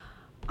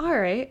All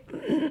right.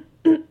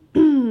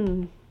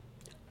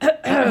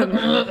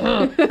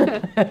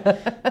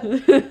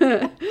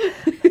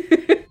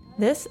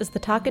 This is the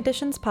Talk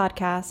Editions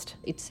podcast.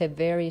 It's a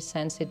very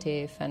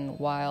sensitive and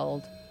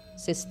wild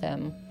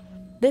system.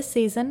 This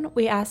season,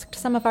 we asked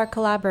some of our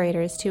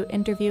collaborators to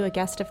interview a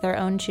guest of their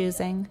own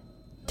choosing.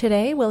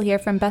 Today, we'll hear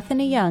from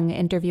Bethany Young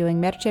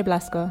interviewing Merche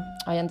Blasco.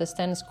 I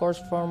understand scores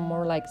for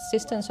more like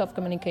systems of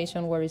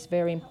communication where it's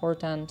very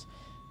important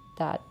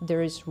that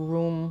there is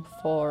room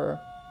for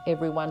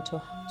everyone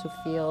to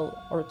feel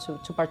or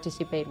to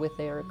participate with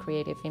their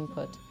creative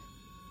input.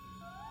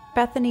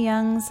 Bethany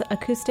Young's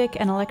acoustic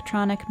and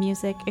electronic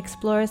music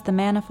explores the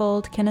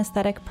manifold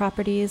kinesthetic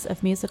properties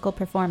of musical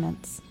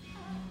performance.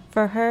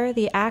 For her,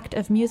 the act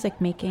of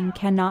music making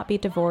cannot be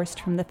divorced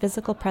from the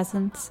physical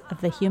presence of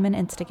the human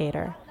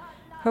instigator.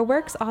 Her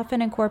works often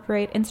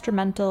incorporate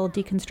instrumental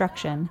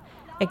deconstruction,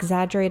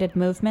 exaggerated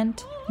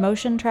movement,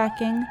 motion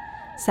tracking,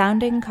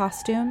 sounding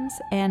costumes,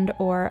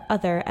 and/or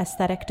other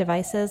aesthetic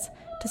devices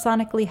to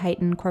sonically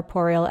heighten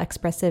corporeal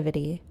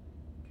expressivity.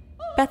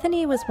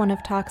 Bethany was one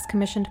of Talk's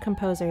commissioned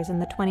composers in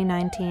the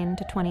 2019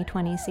 to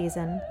 2020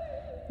 season.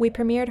 We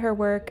premiered her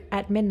work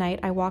at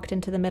Midnight I Walked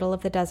into the Middle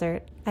of the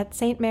Desert at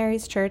St.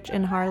 Mary's Church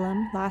in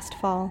Harlem last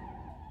fall.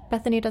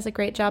 Bethany does a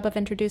great job of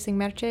introducing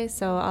Merche,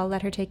 so I'll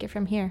let her take it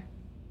from here.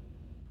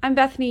 I'm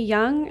Bethany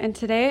Young, and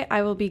today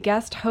I will be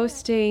guest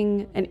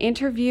hosting an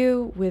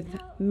interview with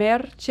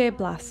Merche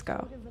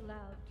Blasco.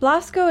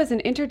 Blasco is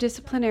an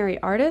interdisciplinary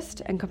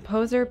artist and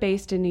composer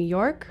based in New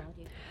York.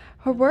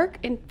 Her work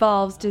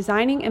involves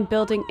designing and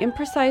building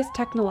imprecise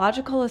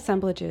technological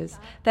assemblages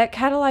that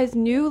catalyze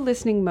new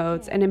listening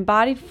modes and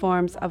embodied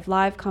forms of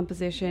live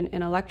composition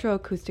in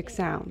electroacoustic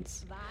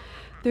sounds.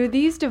 Through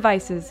these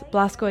devices,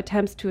 Blasco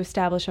attempts to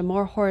establish a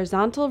more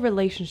horizontal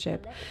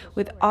relationship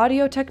with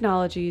audio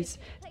technologies,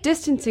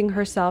 distancing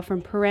herself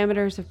from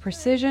parameters of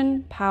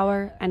precision,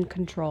 power, and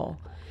control.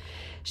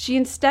 She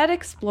instead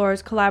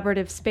explores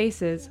collaborative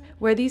spaces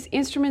where these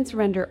instruments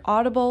render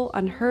audible,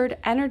 unheard,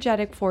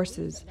 energetic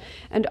forces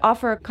and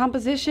offer a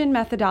composition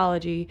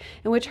methodology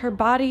in which her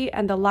body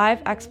and the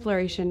live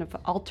exploration of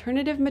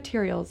alternative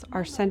materials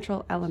are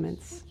central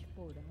elements.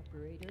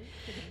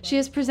 She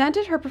has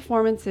presented her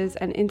performances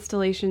and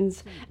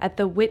installations at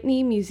the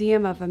Whitney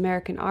Museum of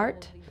American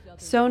Art,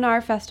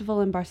 Sonar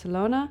Festival in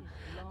Barcelona,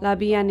 La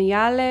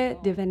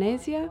Biennale de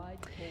Venezia,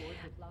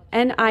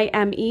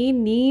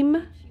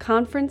 NIME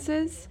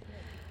conferences,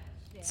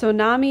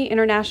 Sonami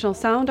International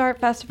Sound Art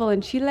Festival in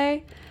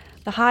Chile,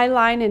 the High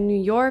Line in New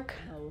York,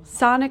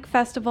 Sonic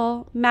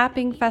Festival,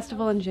 Mapping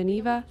Festival in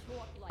Geneva,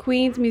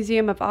 Queen's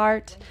Museum of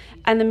Art,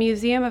 and the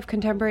Museum of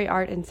Contemporary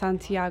Art in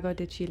Santiago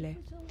de Chile,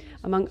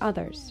 among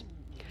others.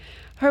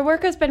 Her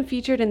work has been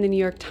featured in the New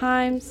York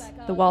Times,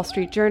 the Wall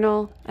Street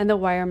Journal, and the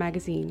Wire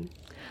magazine.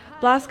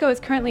 Blasco is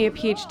currently a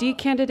PhD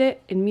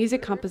candidate in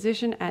music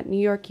composition at New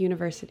York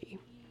University.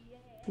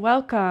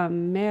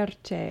 Welcome,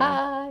 Merche.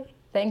 Hi.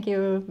 Thank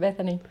you,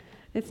 Bethany.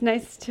 It's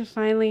nice to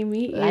finally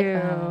meet you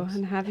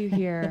and have you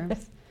here.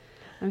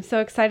 I'm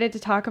so excited to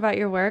talk about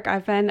your work.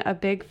 I've been a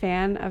big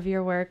fan of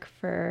your work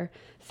for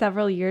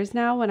several years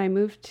now. When I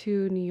moved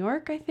to New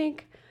York, I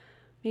think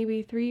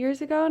maybe 3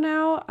 years ago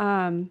now,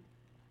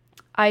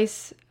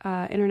 ICE,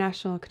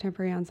 International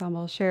Contemporary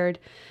Ensemble, shared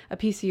a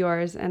piece of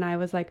yours, and I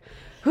was like,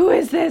 who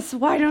is this?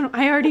 Why don't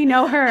I already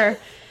know her?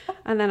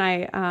 And then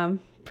I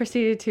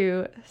proceeded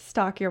to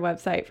stalk your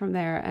website from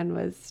there and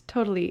was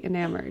totally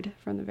enamored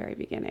from the very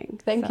beginning.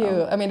 Thank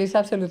you. I mean, it's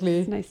absolutely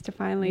it's nice to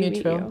finally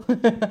mutual.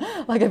 meet you.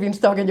 Like I've been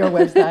stalking your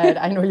website.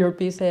 I know your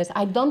pieces.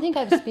 I don't think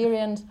I've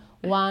experienced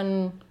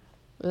one.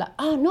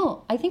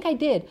 No, I think I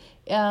did.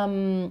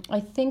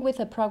 I think with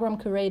a program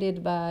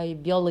curated by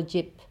Viola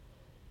Yip,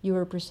 you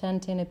were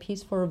presenting a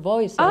piece for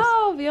Voices.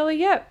 Oh, Viola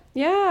Yip.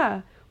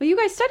 Yeah. Well, you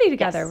guys study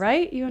together, Yes.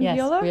 right? You and Yes,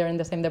 Viola? we are in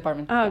the same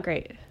department. Oh,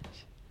 great.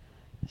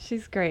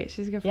 She's great.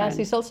 She's a good friend. Yeah,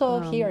 she's also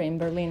here in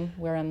Berlin,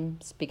 where I'm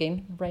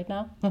speaking right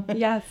now.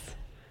 Yes.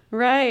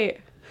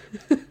 Right.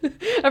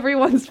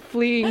 Everyone's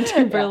fleeing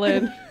to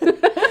Berlin.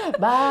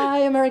 Bye,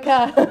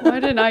 America. Why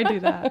didn't I do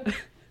that?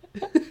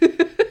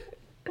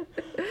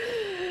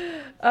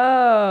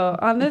 Oh,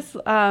 on this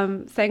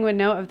sanguine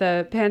note of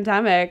the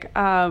pandemic,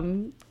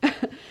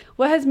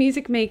 what has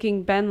music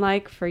making been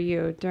like for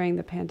you during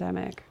the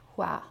pandemic?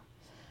 Wow.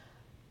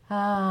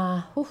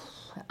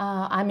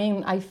 I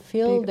mean, I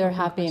feel Big there open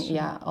have been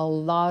question. a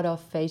lot of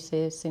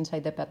phases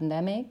inside the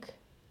pandemic,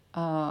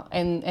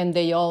 and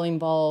they all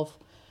involve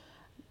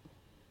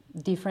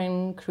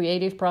different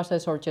creative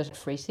process or just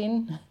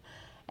freezing.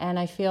 And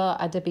I feel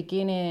at the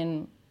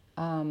beginning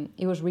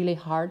it was really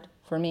hard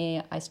for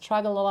me. I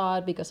struggled a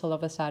lot because all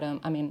of a sudden,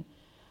 I mean,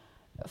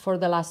 for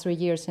the last 3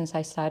 years since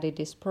I started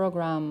this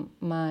program,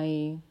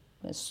 my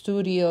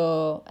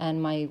studio and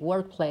my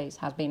workplace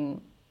has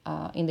been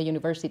in the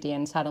university,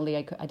 and suddenly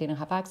I didn't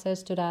have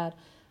access to that.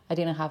 I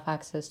didn't have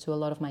access to a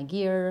lot of my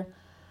gear.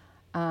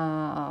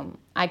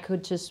 I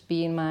could just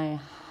be in my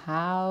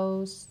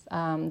house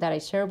that I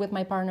share with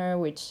my partner,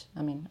 which,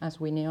 I mean, as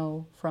we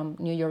know from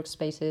New York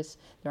spaces,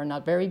 they're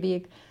not very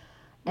big.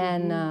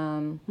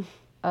 And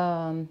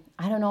I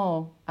don't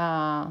know.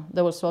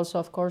 There was also,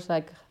 of course,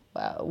 like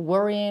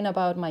worrying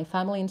about my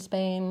family in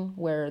Spain,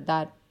 where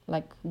that,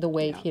 like, the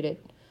wave hit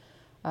it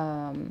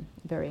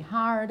very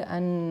hard.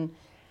 And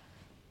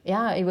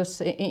yeah, it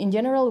was, in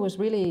general, it was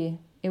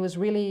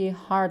really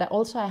hard.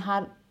 Also,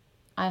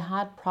 I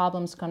had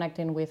problems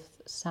connecting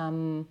with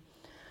some,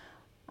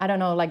 I don't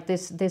know, like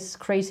this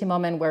crazy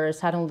moment where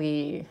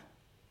suddenly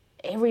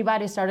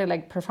everybody started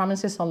like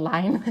performances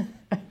online.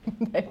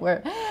 They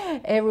were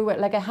everywhere.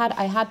 Like I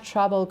had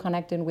trouble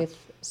connecting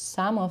with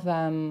some of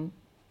them.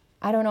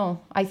 I don't know.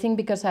 I think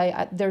because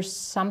there's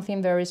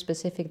something very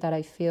specific that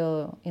I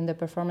feel in the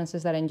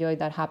performances that I enjoy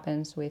that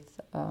happens with,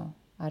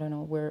 I don't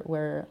know,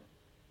 we're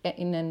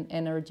in an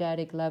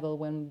energetic level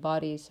when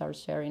bodies are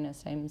sharing the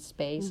same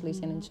space,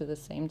 listening to the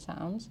same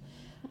sounds,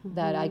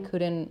 that I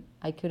couldn't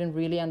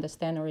really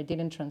understand, or it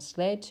didn't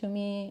translate to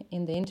me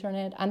in the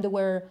internet. And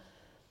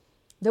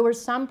there were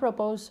some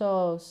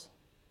proposals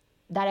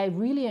that I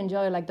really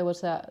enjoyed. Like there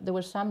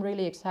were some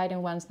really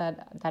exciting ones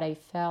that I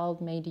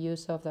felt made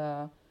use of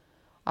the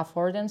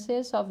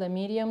affordances of the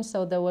medium.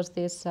 So there was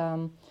this, I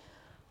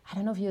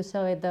don't know if you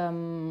saw it,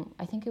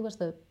 I think it was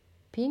the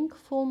Pink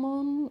Full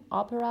Moon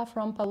opera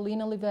from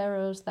Paulina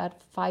Oliveros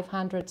that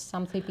 500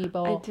 something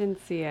people I didn't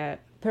see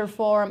it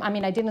perform. I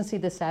mean, I didn't see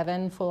the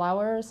 7 full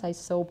hours. I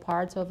saw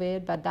parts of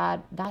it, but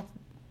that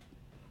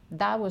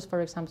was,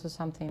 for example,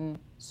 something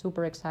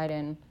super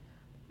exciting.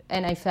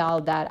 And I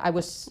felt that I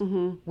was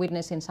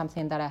witnessing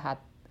something that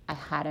I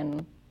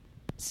hadn't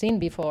seen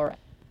before.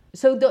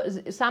 So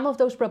some of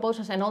those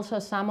proposals, and also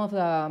some of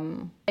the,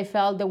 I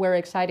felt they were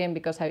exciting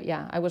because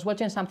I was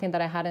watching something that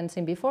I hadn't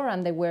seen before,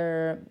 and they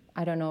were,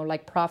 I don't know,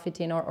 like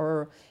profiting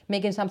or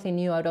making something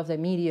new out of the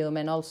medium.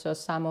 And also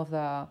some of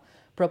the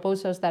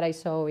proposals that I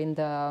saw in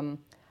the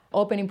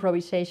Open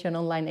Improvisation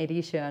online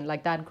edition,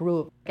 like that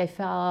group, I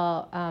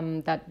felt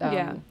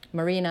that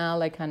Marina,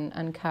 like,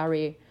 and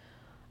Carrie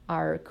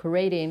are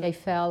curating. I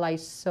felt I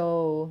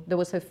saw there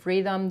was a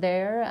freedom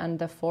there, and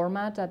the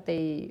format that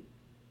they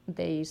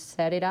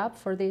set it up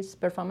for these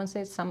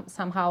performances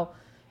somehow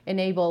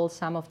enable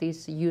some of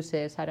these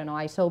uses. I don't know,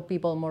 I saw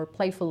people more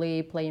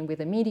playfully playing with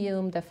the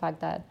medium, the fact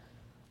that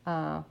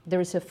there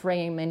is a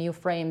new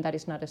frame that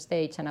is not a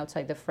stage, and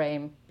outside the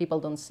frame people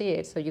don't see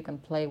it, so you can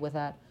play with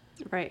that.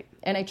 Right.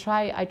 And I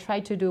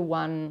tried to do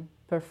one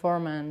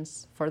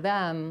performance for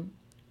them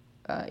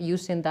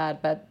using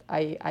that, but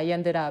I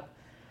ended up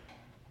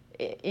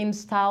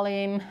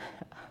installing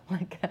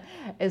like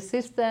a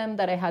system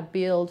that I had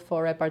built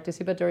for a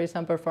participatory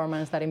sound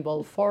performance that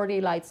involved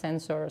 40 light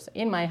sensors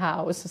in my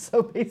house.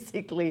 So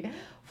basically,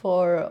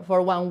 for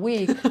 1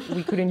 week,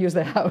 we couldn't use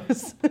the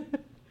house.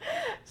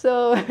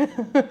 So who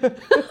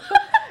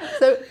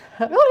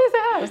needs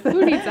a house?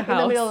 Who needs a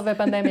house? In the middle of a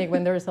pandemic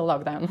when there is a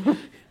lockdown.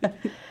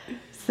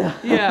 So,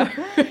 yeah.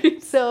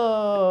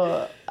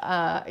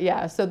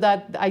 So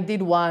that I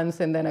did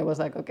once, and then I was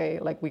like, okay,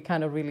 like we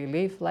kind of really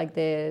live like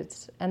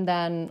this. And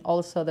then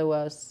also there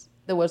was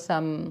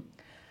some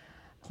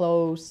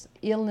close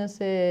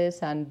illnesses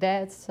and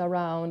deaths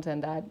around,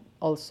 and that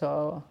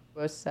also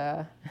was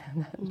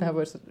that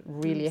was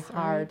really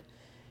hard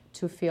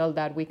to feel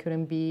that we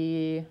couldn't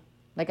be,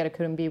 like I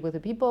couldn't be with the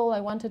people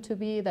I wanted to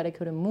be, that I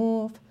couldn't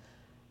move.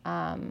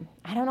 I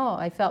don't know,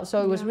 I felt,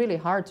 so it was really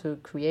hard to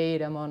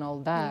create among all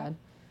that. Yeah.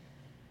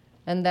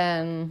 And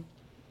then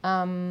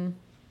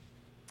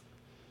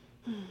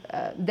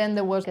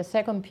there was a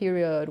second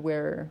period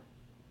where,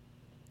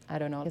 I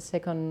don't know, a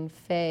second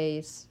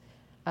phase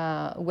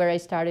where I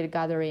started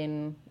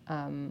gathering.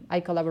 I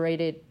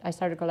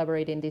started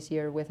collaborating this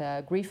year with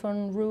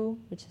Griffon Roux,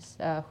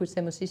 who's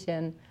a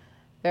musician,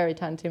 very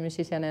talented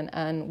musician,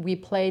 and we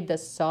played the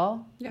saw,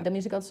 the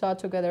musical saw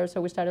together. So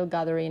we started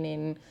gathering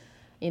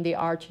in the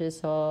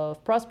arches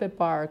of Prospect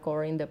Park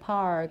or in the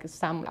park,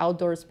 some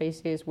outdoor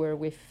spaces where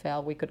we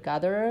felt we could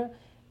gather.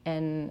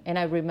 And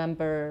I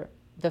remember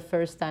the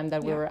first time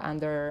that we were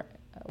under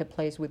a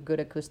place with good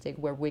acoustic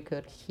where we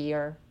could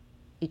hear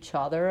each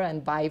other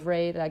and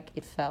vibrate, like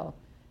it felt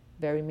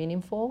very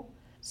meaningful.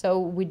 So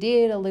we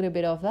did a little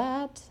bit of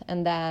that,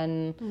 and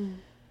then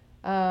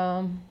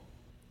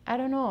I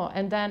don't know,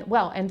 and then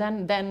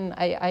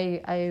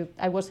I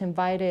was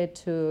invited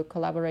to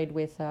collaborate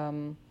with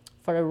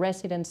for a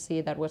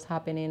residency that was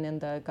happening in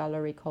the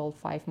gallery called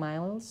 5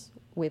 Miles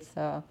with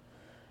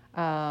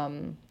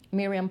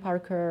Miriam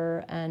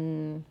Parker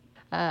and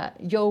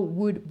Joe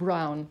Wood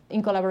Brown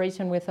in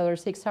collaboration with other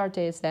 6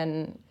 artists.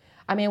 And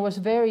I mean, it was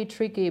very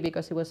tricky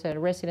because it was a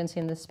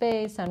residency in the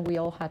space and we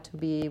all had to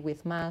be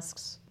with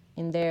masks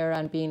in there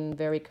and being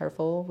very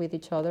careful with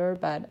each other.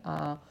 But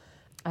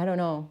I don't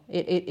know,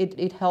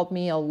 it helped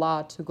me a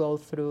lot to go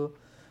through,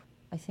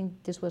 I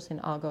think this was in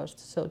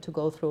August, so to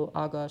go through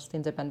August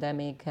in the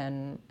pandemic,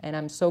 and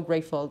I'm so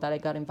grateful that I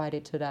got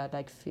invited to that,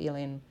 like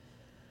feeling,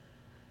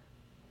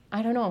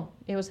 I don't know,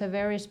 it was a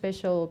very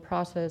special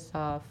process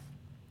of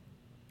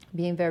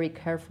being very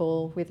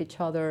careful with each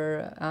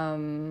other,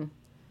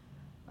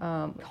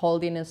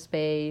 holding a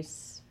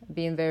space,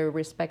 being very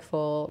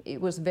respectful.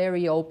 It was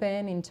very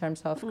open in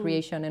terms of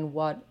creation and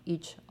what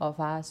each of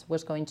us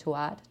was going to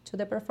add to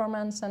the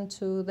performance and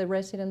to the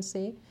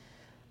residency.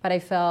 But I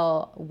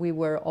felt we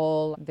were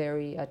all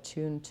very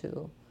attuned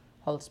to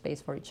hold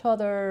space for each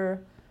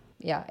other.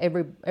 Yeah,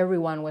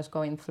 everyone was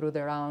going through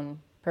their own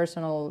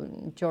personal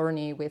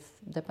journey with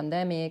the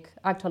pandemic.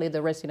 Actually,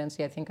 the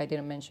residency, I think I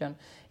didn't mention,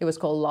 it was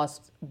called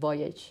Lost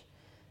Voyage.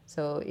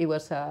 So it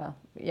was,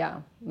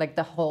 like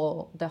the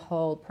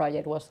whole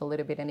project was a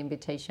little bit an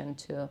invitation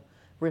to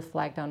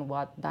reflect on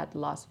what that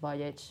lost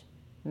voyage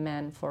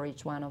meant for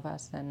each one of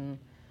us. And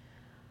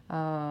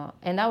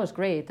that was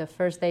great. The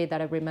first day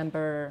that I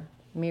remember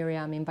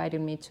Miriam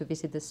invited me to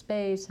visit the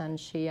space, and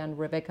she and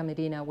Rebecca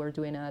Medina were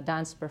doing a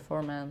dance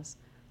performance.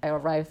 I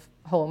arrived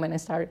home and I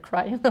started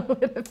crying a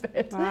little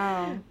bit.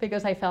 Wow.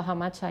 Because I felt how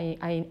much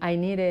I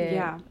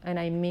needed and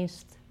I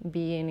missed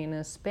being in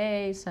a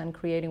space and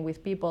creating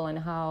with people, and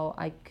how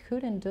I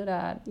couldn't do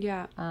that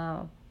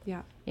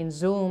in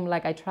Zoom.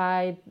 Like I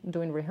tried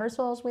doing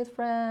rehearsals with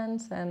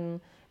friends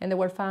and they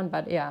were fun,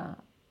 but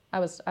I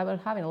was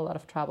having a lot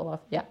of trouble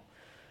of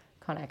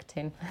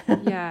connecting.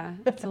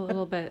 It's a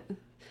little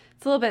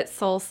bit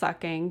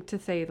soul-sucking, to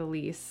say the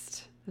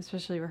least,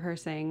 especially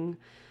rehearsing.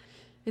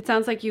 It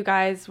sounds like you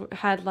guys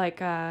had like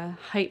a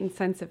heightened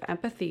sense of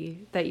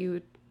empathy that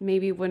you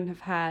maybe wouldn't have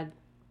had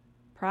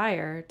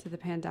prior to the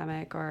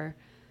pandemic, or...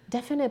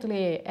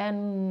 Definitely.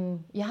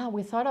 And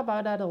we thought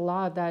about that a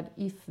lot, that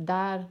if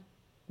that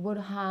would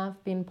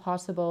have been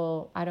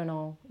possible, I don't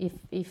know,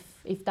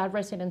 if that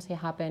residency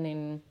happened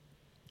in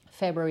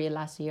February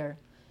last year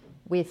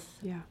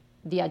with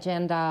the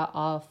agenda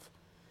of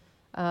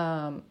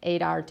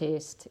 8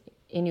 artists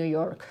in New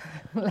York.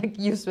 Like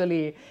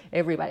usually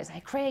everybody's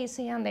like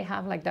crazy and they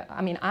have like that.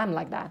 I mean, I'm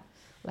like that.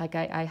 Like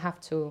I'm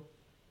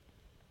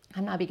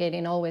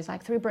navigating always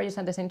like 3 projects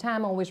at the same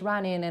time, always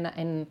running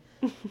and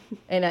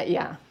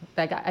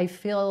like I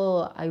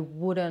feel I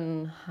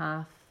wouldn't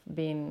have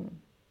been,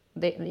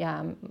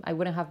 I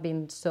wouldn't have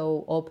been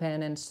so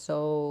open and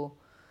so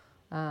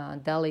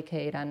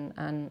delicate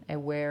and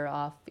aware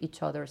of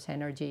each other's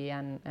energy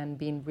and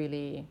being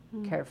really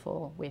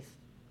careful with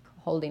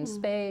holding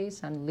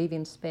space and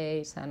living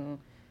space and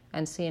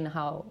seeing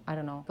how, I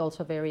don't know,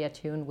 also very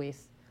attuned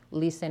with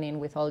listening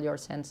with all your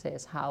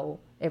senses, how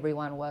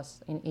everyone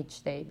was in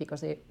each day,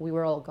 because we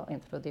were all going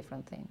through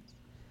different things.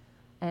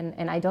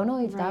 And I don't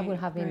know if that would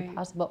have been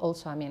possible.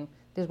 Also, I mean,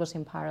 this was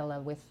in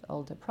parallel with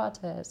all the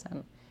protests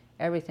and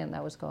everything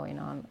that was going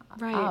on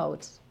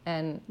out.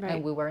 And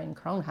we were in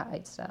Crown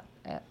Heights.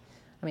 I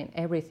mean,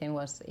 everything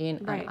was in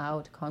and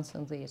out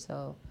constantly.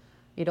 So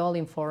it all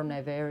informed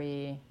a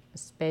very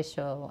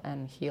special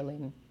and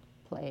healing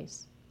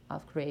place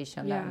of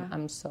creation that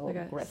I'm so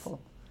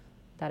grateful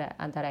that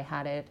I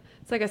had it.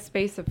 It's like a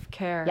space of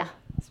care,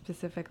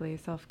 specifically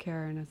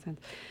self-care in a sense.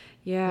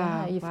 It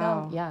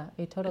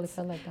totally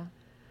felt like that.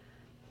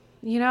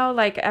 You know,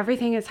 like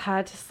everything has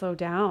had to slow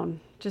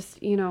down.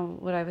 Just, you know,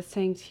 what I was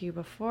saying to you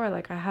before,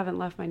 like I haven't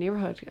left my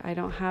neighborhood. I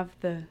don't have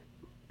the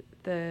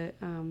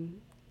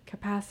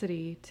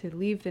capacity to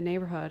leave the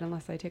neighborhood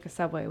unless I take a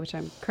subway, which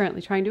I'm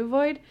currently trying to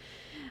avoid.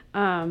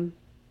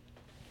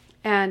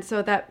 And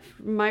so that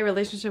my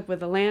relationship with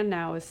the land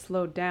now is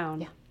slowed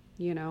down,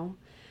 you know.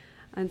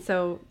 And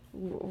so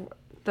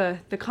the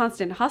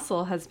constant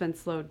hustle has been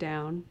slowed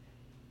down,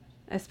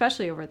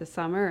 especially over the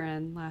summer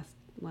and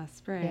last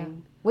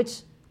spring.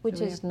 Which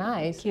is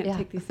nice. Can't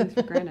take these things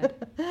for granted.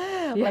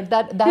 Like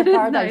that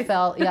part nice. I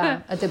felt,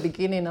 at the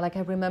beginning. Like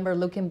I remember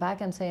looking back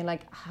and saying,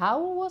 like,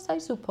 how was I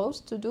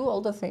supposed to do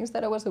all the things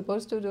that I was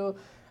supposed to do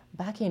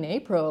back in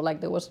April?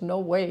 Like there was no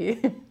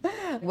way.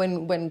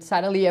 when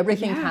suddenly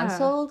everything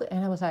canceled,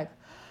 and I was like,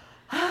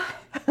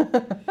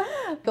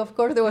 of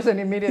course there was an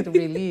immediate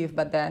relief,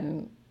 but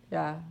then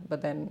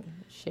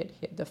shit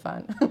hit the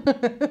fan.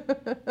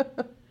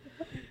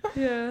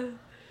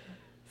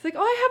 It's like,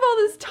 oh, I have all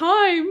this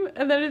time,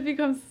 and then it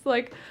becomes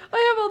like,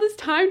 I have all this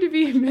time to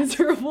be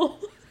miserable.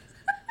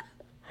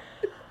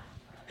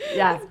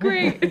 It's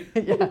great.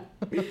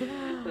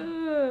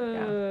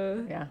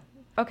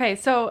 Okay,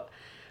 so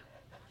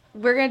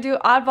we're gonna do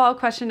oddball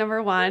question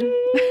number 1.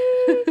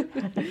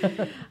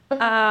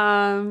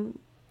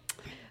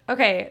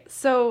 Okay,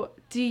 so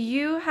do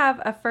you have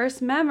a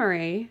first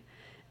memory,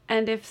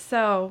 and if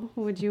so,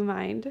 would you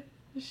mind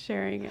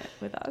sharing it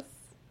with us?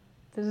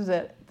 This is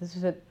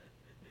a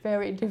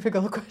very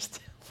difficult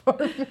question for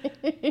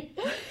me.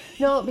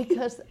 No,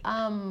 because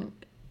my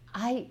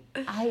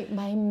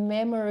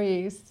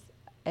memories,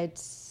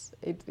 it's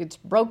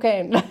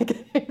broken. Like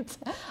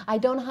I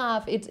don't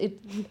have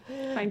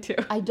Mine too.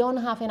 I don't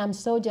have, and I'm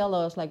so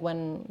jealous. Like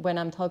when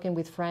I'm talking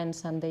with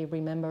friends and they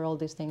remember all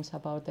these things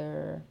about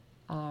their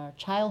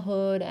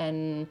childhood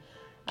and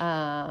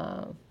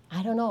I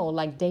don't know,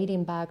 like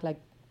dating back, like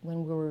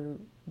when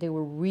they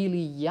were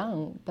really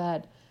young.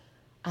 But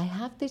I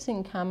have this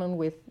in common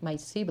with my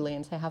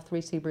siblings. I have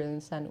 3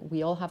 siblings, and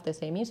we all have the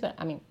same issue.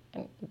 I mean,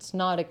 it's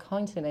not a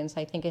coincidence.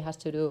 I think it has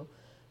to do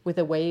with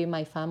the way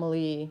my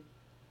family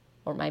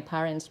or my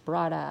parents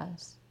brought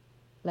us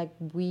like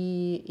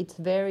it's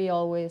very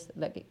always,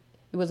 like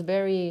it was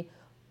very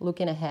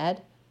looking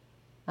ahead.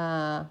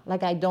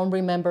 Like I don't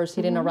remember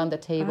sitting around the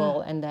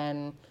table and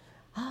then,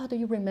 do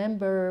you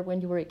remember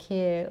when you were a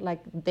kid?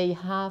 Like they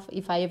have,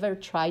 if I ever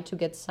try to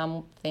get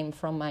something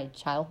from my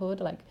childhood,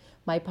 like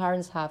my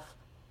parents have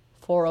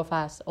 4 of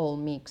us all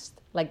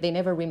mixed. Like they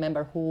never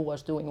remember who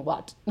was doing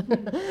what.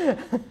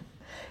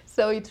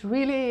 So it's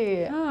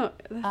really... Oh,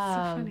 that's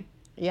so funny.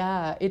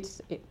 Yeah,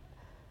 So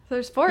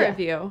there's 4 of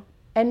you.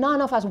 And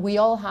none of us, we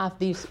all have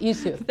these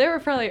issues. They were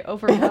probably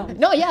overwhelmed.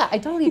 No, yeah, I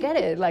totally get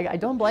it. Like I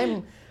don't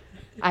blame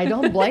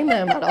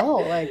them at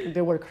all. Like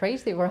they were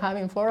crazy for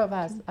having 4 of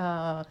us.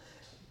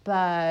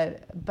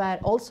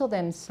 But also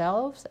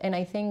themselves, and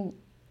I think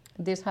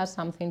this has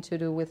something to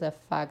do with the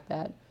fact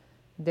that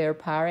their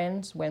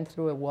parents went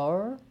through a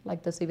war,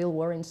 like the civil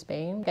war in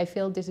Spain. I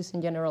feel this is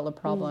in general a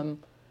problem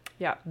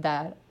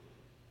that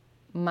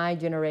my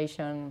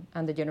generation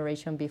and the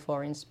generation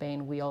before in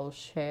Spain, we all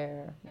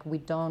share. We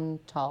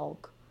don't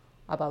talk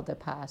about the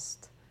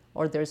past,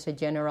 or there's a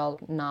general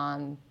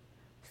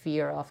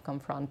non-fear of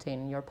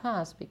confronting your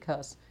past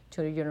because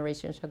 2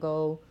 generations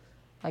ago,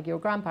 like your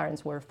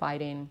grandparents were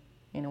fighting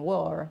in a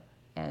war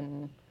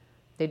and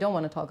they don't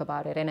want to talk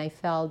about it. And I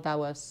felt that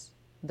was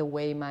the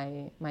way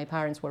my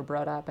parents were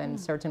brought up, and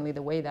certainly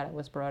the way that I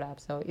was brought up.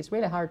 So it's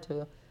really hard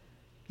to,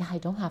 I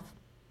don't have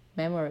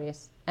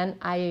memories. And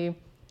I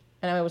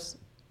was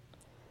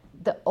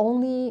the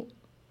only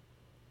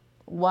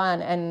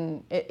one,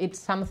 and it's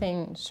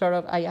something sort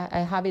of, I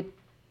have it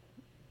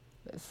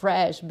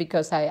fresh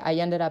because I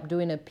ended up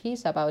doing a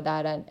piece about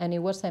that, and it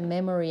was a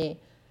memory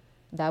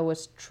that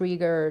was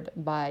triggered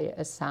by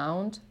a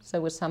sound. So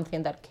it was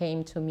something that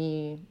came to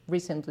me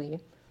recently.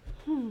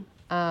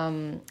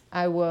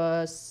 I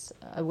was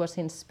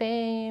in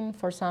Spain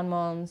for some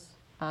months,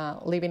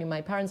 living in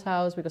my parents'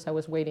 house because I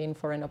was waiting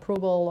for an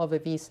approval of a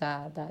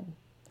visa that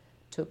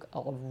took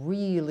a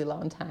really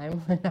long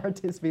time, an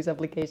artist visa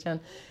application,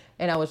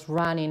 and I was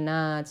running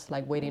nuts,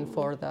 like waiting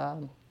for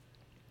the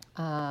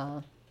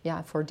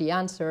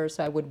answer.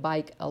 So I would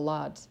bike a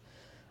lot,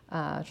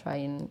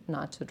 trying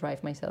not to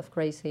drive myself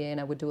crazy, and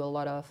I would do a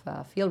lot of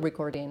field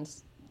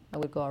recordings. I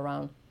would go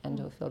around and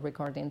do field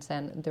recordings,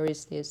 and there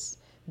is this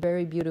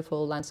very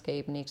beautiful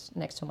landscape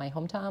next to my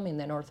hometown in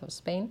the north of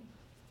Spain,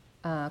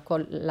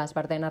 called Las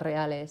Bardenas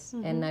Reales.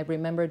 And I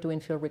remember doing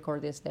field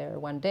recordings there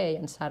one day,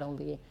 and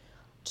suddenly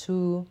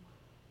 2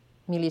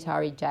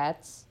 military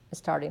jets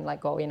starting like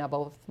going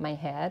above my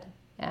head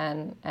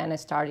and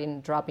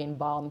starting dropping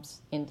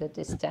bombs in the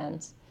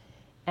distance.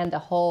 And the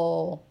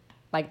whole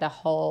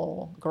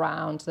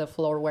ground, the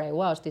floor where I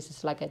was, this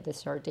is like a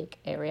desertic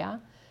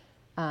area,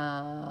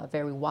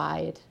 very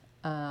wide,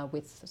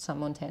 with some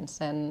mountains,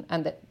 and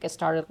it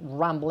started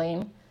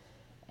rumbling,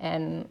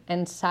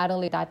 and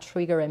suddenly that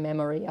triggered a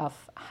memory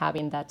of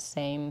having that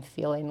same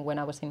feeling when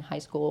I was in high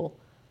school,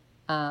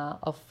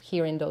 of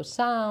hearing those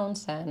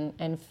sounds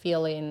and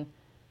feeling,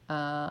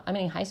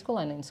 in high school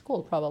and in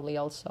school probably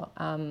also,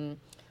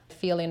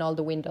 feeling all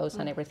the windows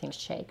and everything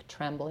shake,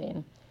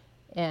 trembling,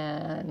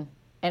 and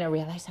I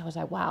realized, I was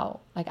like,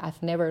 wow, like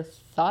I've never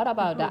thought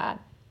about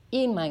that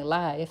in my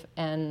life,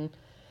 and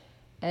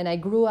I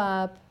grew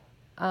up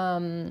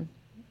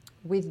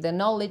with the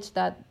knowledge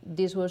that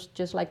this was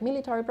just like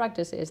military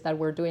practices that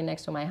we're doing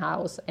next to my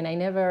house, and I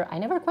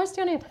never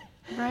questioned it.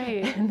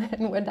 Right. And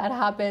then when that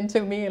happened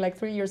to me like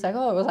 3 years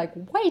ago, I was like,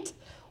 wait,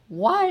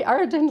 why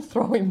are they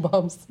throwing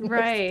bombs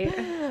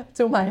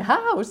to my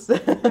house?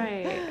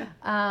 Right.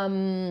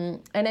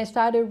 And I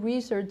started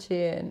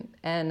researching,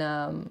 and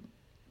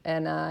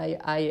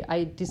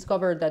I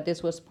discovered that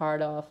this was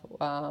part of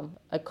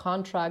a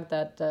contract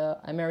that the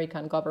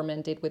American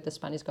government did with the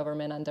Spanish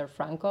government under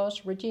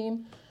Franco's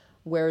regime,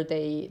 where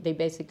they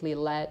basically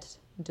let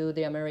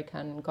the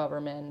American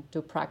government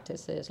do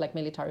practices, like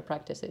military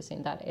practices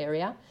in that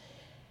area.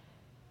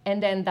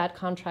 And then that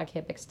contract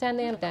kept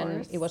extending.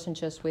 Then it wasn't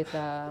just with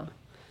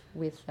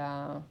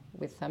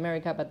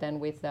America, but then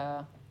with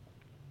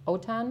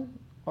OTAN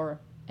or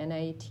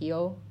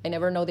NATO. I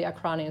never know the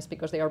acronyms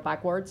because they are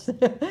backwards,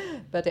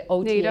 but the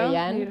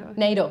OTAN.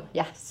 NATO,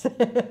 yes.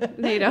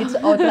 NATO. It's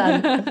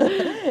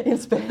OTAN in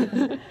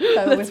Spain.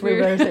 I always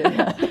reverse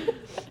it.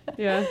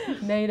 Yeah.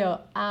 NATO.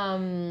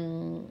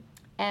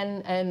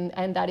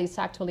 And that is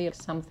actually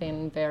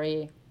something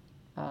very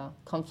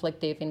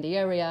conflictive in the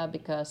area,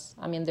 because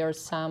there are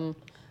some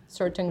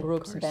certain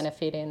groups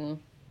benefiting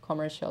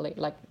commercially,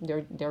 like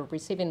they're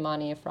receiving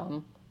money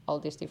from all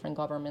these different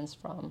governments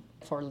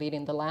for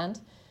leading the land.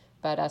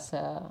 But as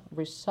a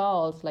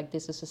result, like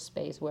this is a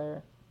space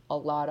where a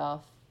lot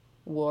of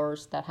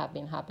wars that have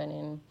been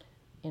happening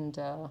in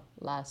the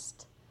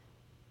last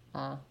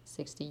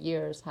 60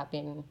 years have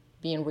been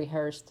being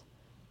rehearsed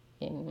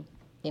in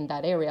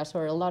that area. So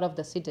a lot of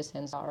the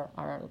citizens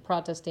are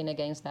protesting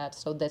against that.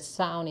 So the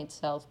sound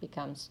itself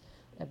becomes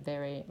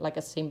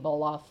a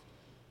symbol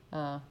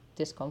of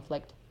this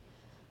conflict.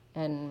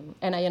 And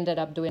I ended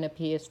up doing a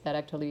piece that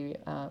actually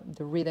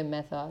the rhythm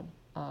method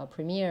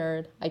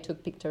premiered. I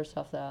took pictures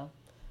of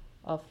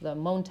the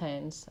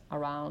mountains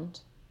around,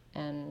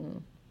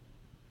 and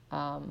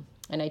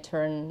and I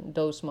turned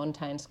those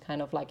mountains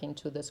kind of like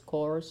into the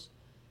scores.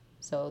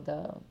 So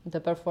the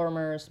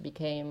performers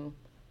became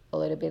a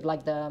little bit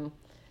like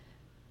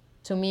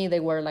to me, they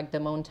were like the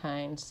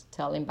mountains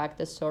telling back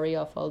the story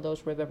of all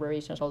those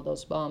reverberations, all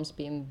those bombs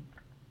being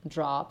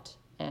dropped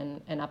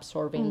and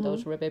absorbing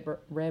those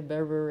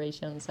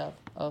reverberations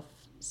of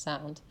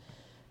sound.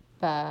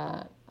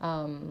 But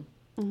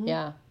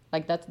yeah,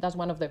 like that's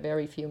one of the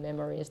very few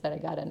memories that I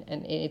got,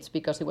 and it's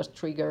because it was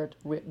triggered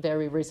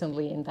very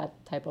recently in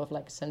that type of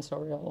like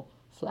sensorial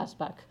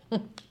flashback.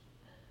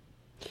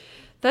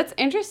 That's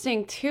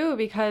interesting too,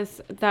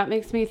 because that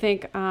makes me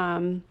think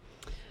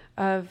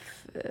of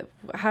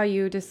how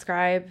you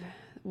describe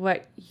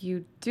what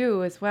you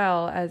do as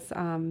well as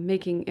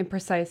making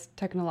imprecise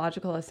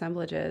technological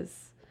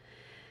assemblages.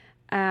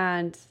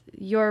 And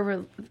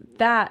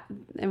that,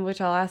 and which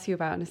I'll ask you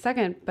about in a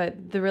second,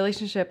 but the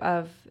relationship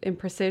of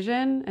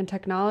imprecision and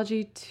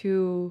technology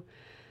to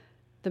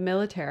the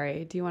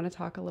military. Do you want to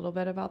talk a little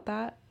bit about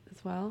that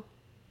as well?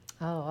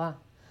 Oh,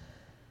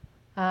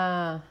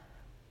 wow.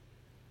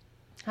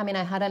 I mean,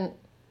 I hadn't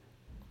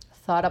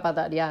thought about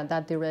that. Yeah,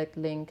 that direct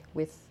link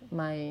with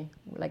my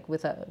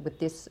with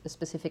these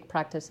specific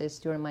practices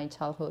during my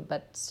childhood,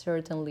 but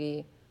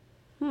certainly,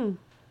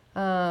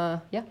 yeah.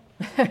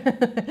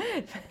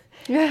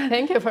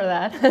 Thank you for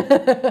that.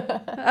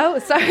 Oh,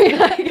 sorry.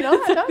 No.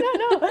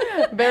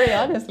 Very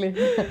honestly.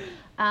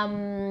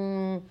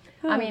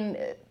 I mean,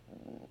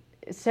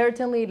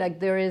 certainly, like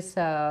there is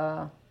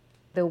the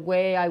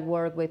way I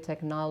work with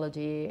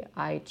technology.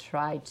 I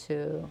try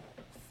to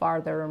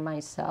farther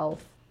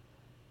myself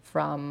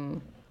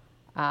from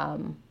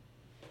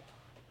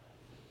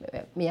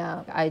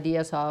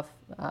ideas of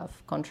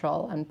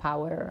control and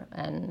power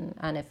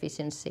and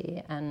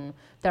efficiency, and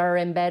that are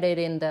embedded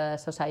in the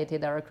society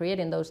that are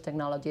creating those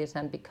technologies.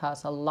 And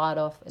because a lot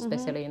of,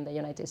 especially in the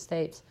United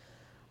States,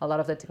 a lot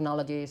of the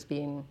technology is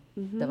being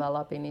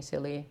developed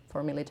initially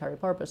for military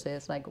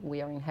purposes, like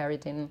we are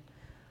inheriting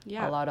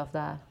a lot of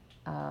that.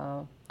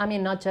 I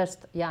mean, not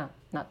just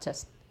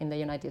in the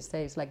United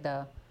States, like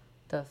the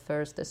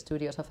first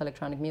studios of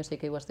electronic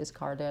music, it was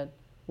discarded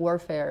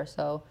warfare.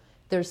 So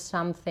there's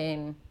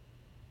something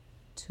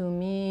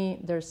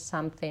in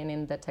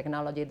the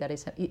technology that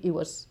is,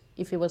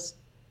 if it was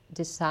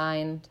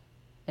designed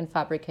and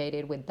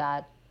fabricated with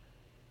that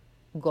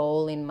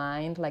goal in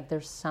mind, like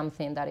there's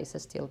something that is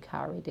still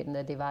carried in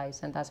the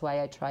device. And that's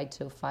why I try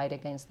to fight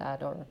against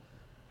that, or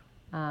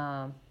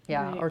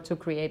or to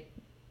create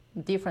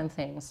different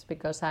things,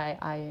 because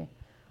I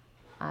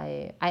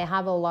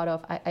have a lot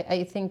of,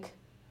 I think,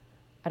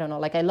 I don't know,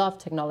 like I love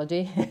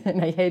technology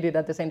and I hate it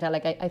at the same time.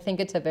 Like I think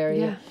it's a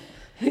very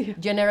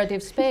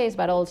generative space,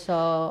 but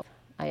also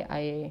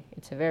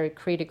it's a very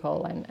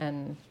critical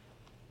and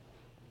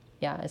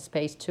a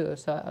space too.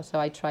 So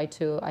I try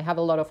to, I have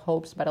a lot of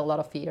hopes, but a lot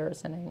of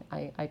fears, and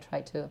I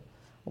try to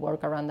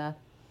work around that.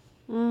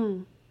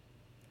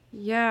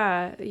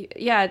 Yeah,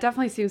 it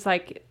definitely seems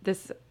like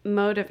this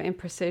mode of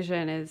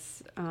imprecision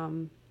is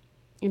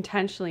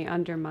intentionally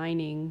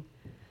undermining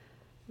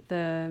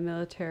the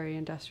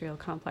military-industrial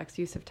complex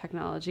use of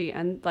technology,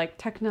 and like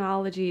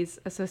technology's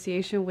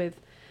association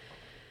with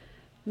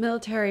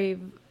military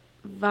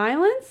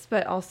violence,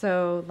 but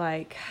also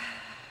like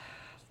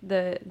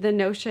the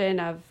notion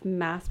of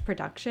mass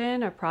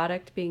production, a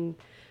product being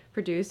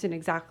produced in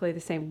exactly the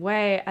same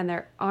way, and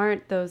there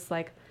aren't those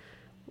like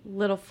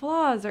little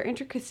flaws or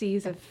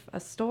intricacies of a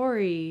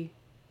story,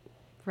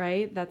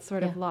 right? That's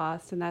sort of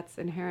lost, and that's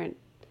inherent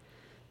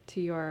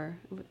to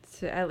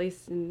at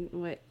least in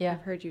what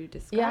I've heard you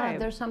describe. Yeah,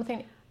 there's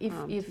something,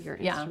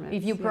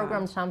 if you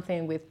program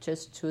something with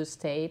just two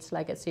states,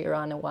 like a 0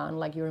 and a 1,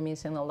 like you're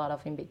missing a lot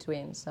of in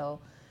between.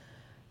 So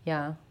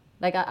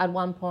like at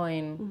one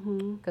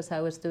point, because I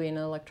was doing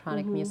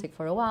electronic music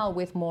for a while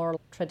with more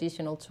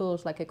traditional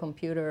tools like a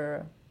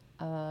computer,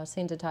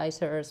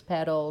 synthesizers,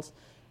 pedals,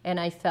 and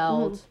I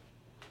felt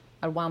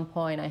at one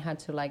point I had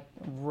to like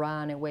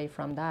run away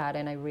from that,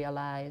 and I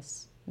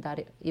realized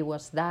that it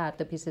was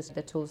the pieces,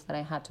 the tools that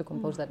I had to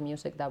compose that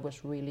music that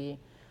was really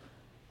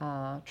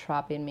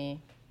trapping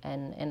me.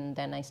 And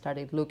then I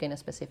started looking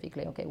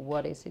specifically, okay,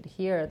 what is it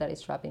here that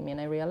is trapping me?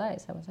 And I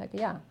realized, I was like,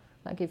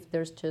 like if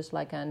there's just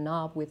like a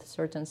knob with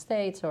certain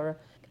states,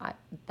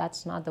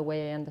 that's not the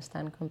way I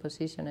understand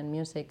composition and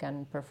music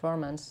and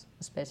performance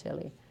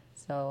especially.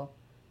 So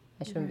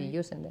I shouldn't be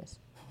using this.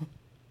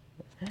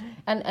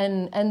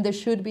 and there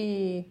should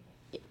be,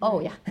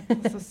 so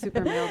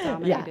super male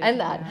dominated. And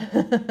that.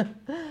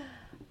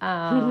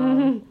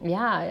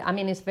 I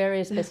mean, it's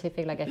very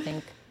specific. Like I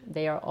think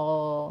they are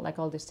all, like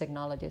all these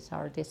technologies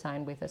are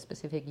designed with a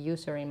specific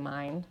user in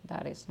mind.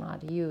 That is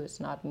not you, it's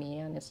not me,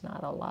 and it's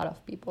not a lot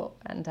of people.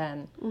 And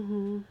then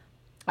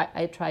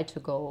I try to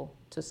go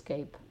to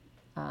escape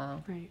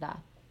that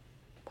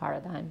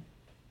paradigm.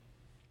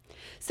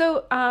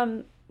 So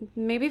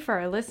maybe for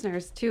our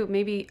listeners too,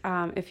 maybe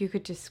if you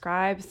could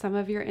describe some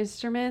of your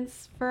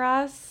instruments for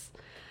us,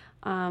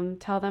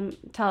 tell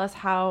us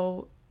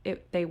how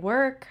they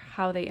work,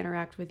 how they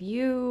interact with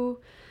you,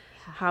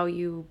 how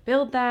you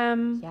build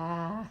them.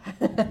 Yeah.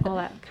 All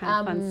that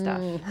kind of fun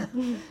stuff.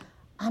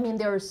 I mean,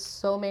 there are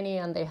so many,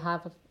 and they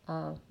have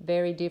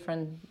very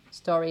different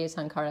stories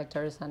and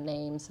characters and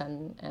names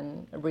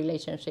and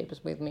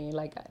relationships with me.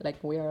 Like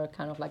we are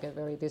kind of like a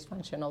very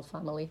dysfunctional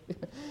family.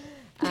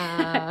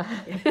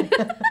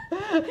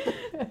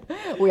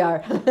 We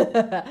are.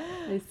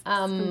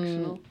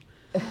 Dysfunctional.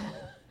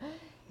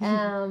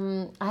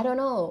 I don't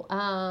know.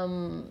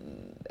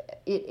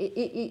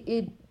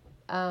 It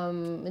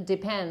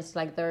depends.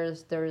 Like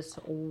there's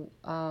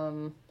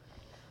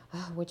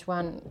which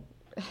one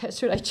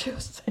should I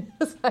choose?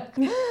 It's like,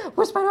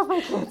 which one of my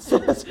kids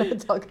should I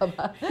talk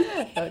about?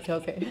 No, it's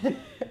okay.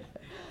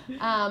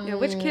 Yeah,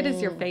 which kid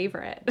is your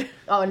favorite?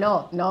 Oh,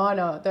 no,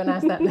 don't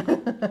ask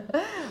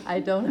that.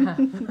 I don't have.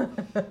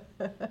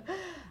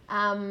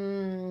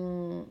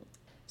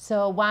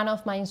 So one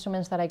of my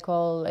instruments that I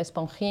call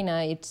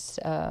Esponjina,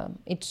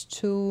 it's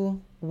two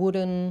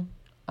wooden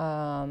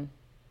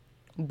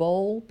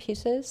bowl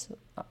pieces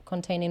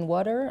containing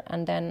water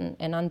and then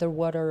an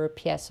underwater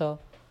piezo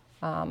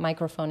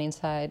microphone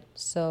inside.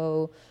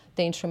 So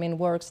the instrument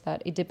works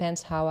that it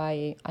depends how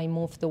I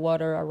move the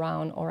water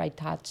around, or I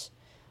touch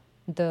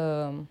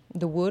the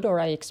wood, or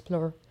I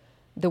explore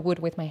the wood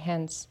with my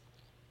hands.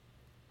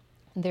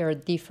 There are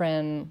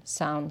different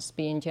sounds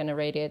being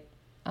generated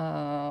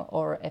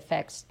or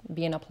effects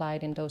being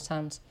applied in those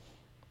sounds.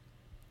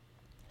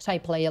 So I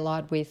play a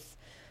lot with,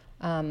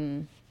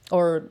 one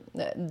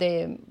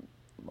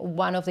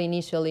of the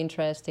initial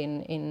interest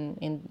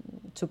in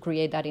to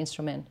create that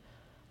instrument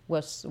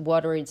was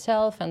water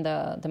itself and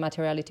the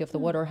materiality of the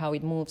water, how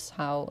it moves,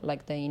 how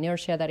like the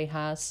inertia that it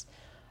has,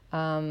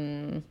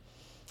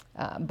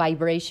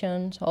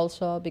 vibrations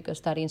also,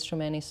 because that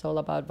instrument is all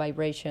about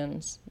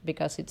vibrations,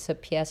 because it's a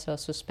piezo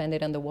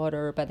suspended in the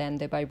water, but then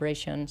the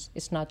vibrations,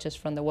 it's not just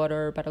from the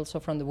water, but also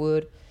from the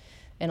wood,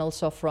 and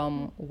also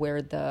from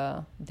where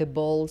the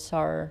bowls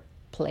are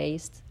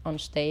placed on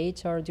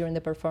stage or during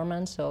the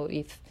performance. So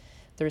if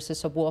there's a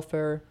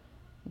subwoofer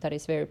that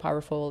is very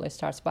powerful, it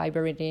starts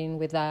vibrating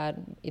with that.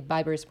 It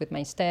vibrates with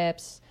my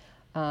steps.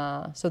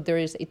 So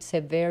it's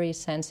a very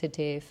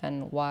sensitive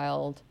and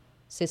wild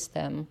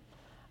system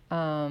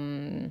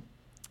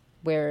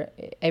where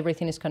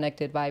everything is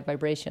connected by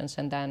vibrations,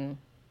 and then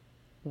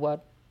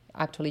what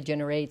actually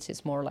generates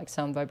is more like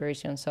sound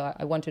vibrations. So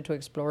I wanted to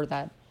explore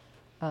that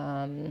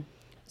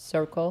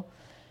circle.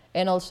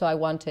 And also I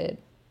wanted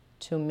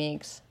to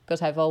mix,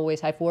 because I've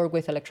worked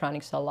with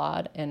electronics a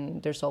lot,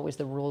 and there's always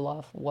the rule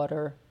of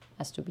water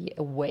has to be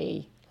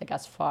away, like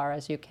as far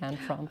as you can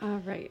from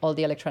all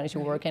the electronics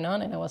you're working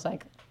on. And I was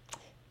like,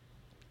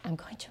 I'm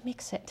going to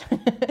mix it.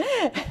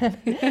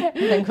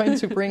 I'm going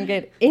to bring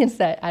it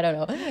inside. I don't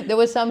know. There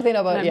was something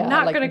about, I'm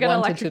not going to get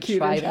wanted electrocuted. to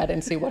try that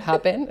and see what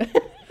happened.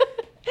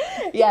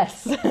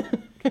 Yes.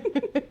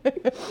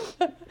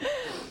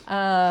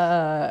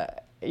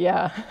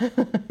 Yeah.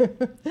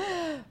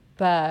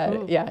 But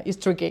Ooh. yeah, it's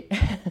tricky.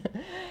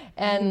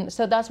 And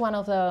so that's one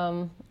of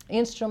the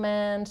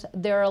instruments.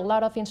 There are a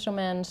lot of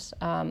instruments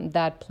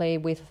that play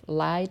with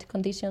light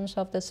conditions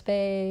of the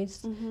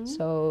space. Mm-hmm.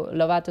 So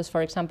Lovatos,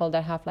 for example,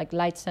 that have like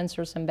light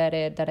sensors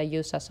embedded that I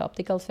use as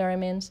optical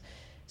theremins.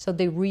 So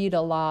they read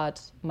a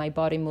lot my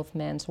body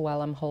movements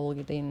while I'm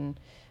holding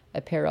a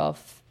pair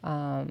of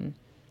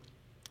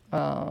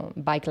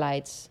bike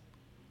lights.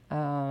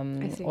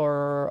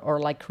 Or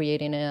like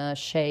creating a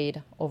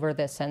shade over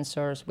the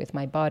sensors with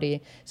my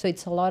body. So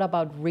it's a lot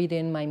about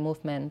reading my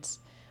movements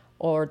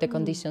or the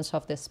conditions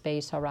of the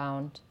space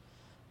around.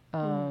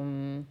 Are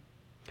and,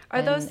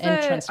 those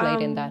and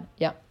translating that?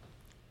 Yeah.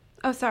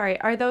 Oh,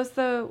 sorry. Are those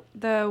the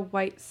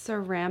white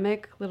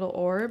ceramic little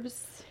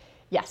orbs?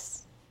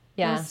 Yes.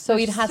 Yeah. Those so are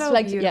it has so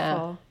like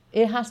beautiful.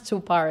 it has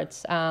two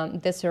parts: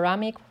 the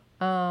ceramic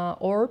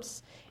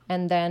orbs,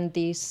 and then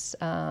these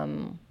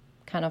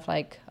kind of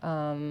like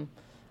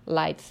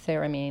light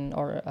theremin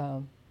or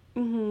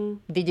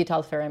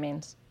digital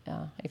theremins,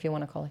 if you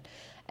want to call it.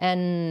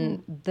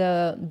 And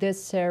the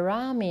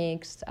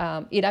ceramics,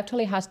 it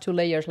actually has two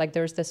layers. Like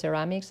there's the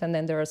ceramics, and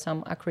then there are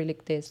some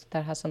acrylic discs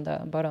that has on the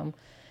bottom.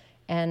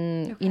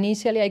 And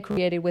initially I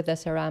created with the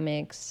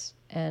ceramics,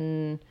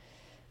 and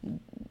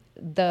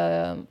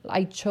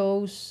I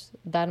chose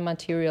that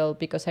material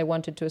because I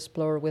wanted to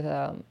explore with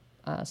a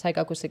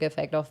psychoacoustic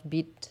effect of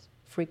beat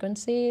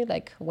frequency.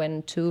 Like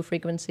when two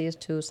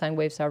sine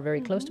waves are very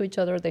close to each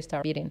other, they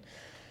start beating,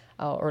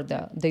 or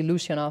the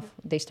illusion of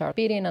they start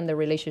beating, and the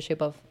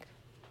relationship of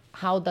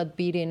how that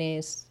beating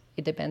is,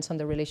 it depends on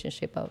the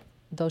relationship of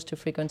those two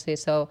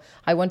frequencies. So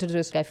I wanted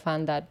to I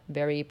found that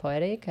very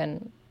poetic,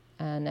 and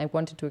I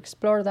wanted to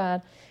explore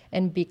that.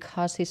 And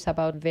because it's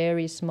about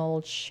very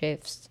small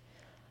shifts,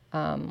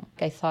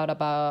 I thought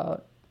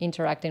about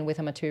interacting with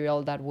a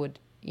material that would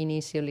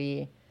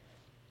initially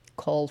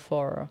call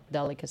for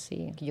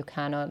delicacy. You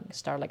cannot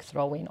start like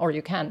throwing, or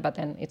you can, but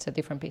then it's a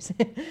different piece.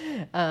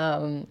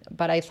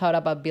 But I thought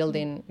about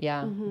building,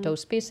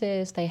 those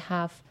pieces. They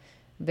have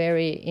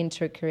very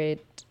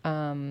intricate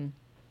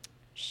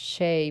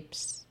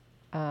shapes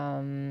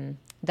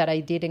that I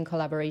did in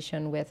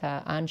collaboration with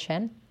An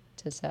Shen.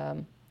 worked as a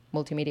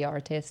multimedia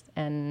artist,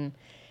 and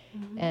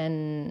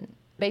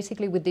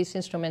basically with these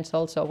instruments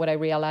also, what I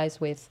realized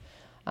with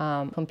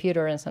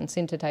computers and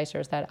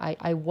synthesizers, that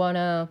I want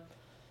to,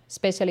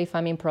 especially if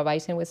I'm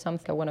improvising with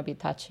something, I want to be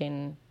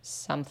touching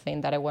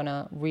something that I want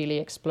to really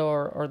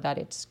explore, or that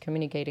it's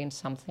communicating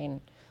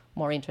something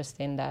more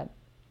interesting, that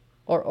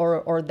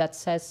or that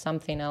says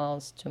something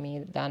else to me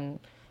than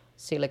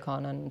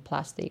silicon and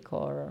plastic,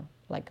 or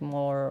like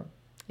more,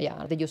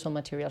 the usual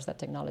materials that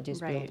technology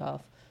is built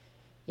of.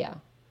 Yeah.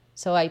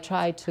 So I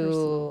try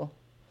to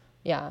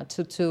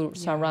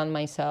surround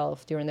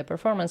myself during the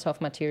performance of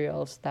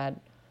materials that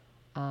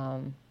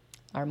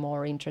are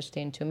more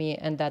interesting to me,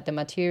 and that the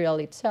material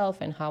itself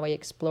and how I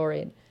explore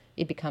it,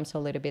 it becomes a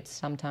little bit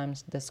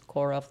sometimes the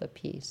score of the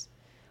piece,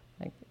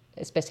 like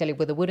especially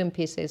with the wooden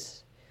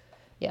pieces,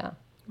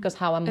 because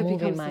how I'm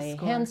moving my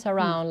hands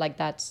around, like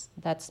that's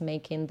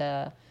making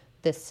the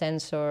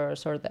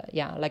sensors or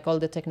like all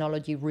the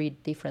technology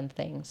read different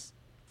things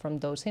from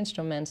those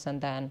instruments, and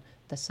then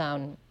the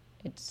sound,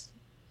 it's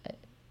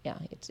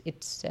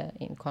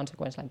in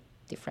consequence like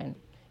different.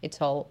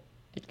 It's all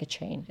a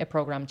chain, a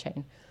program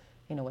chain,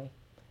 in a way.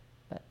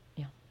 But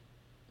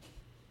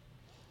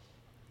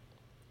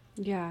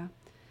yeah.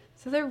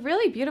 So they're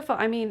really beautiful.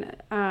 I mean,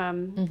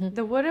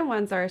 the wooden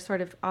ones are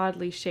sort of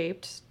oddly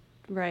shaped,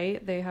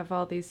 right? They have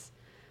all these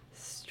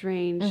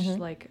strange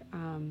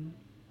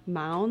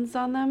mounds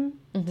on them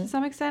to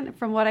some extent,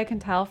 from what I can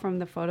tell from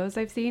the photos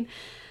I've seen.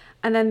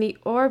 And then the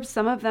orbs,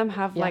 some of them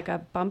have like a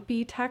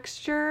bumpy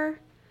texture.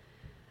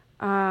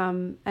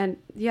 And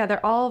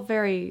they're all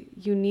very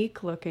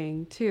unique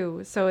looking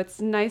too. So it's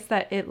nice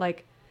that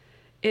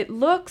it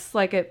looks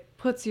like it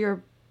puts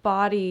your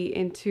body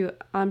into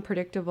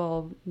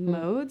unpredictable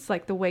modes.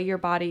 Like the way your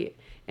body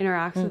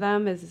interacts with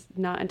them is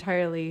not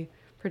entirely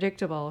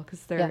predictable,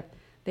 because they are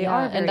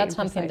very, and that's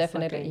something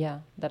definitely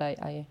looking. that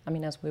I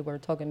mean, as we were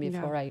talking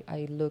before,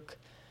 I look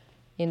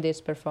in these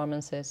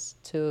performances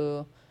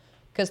to,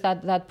 because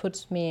that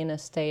puts me in a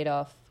state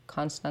of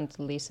constant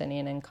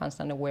listening and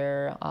constant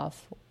aware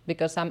of,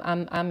 because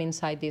I'm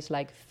inside this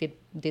like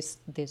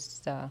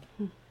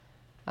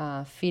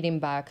feeding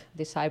back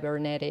the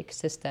cybernetic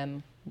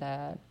system,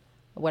 that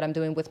what I'm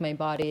doing with my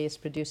body is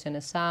producing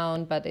a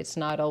sound, but it's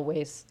not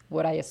always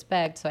what I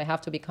expect. So I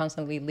have to be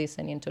constantly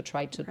listening to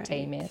try to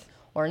tame it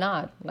or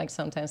not. Like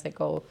sometimes they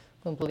go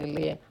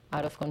completely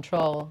out of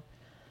control.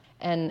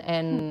 And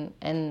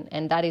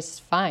that is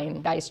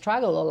fine. I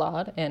struggle a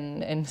lot,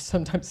 and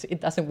sometimes it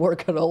doesn't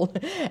work at all,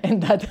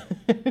 and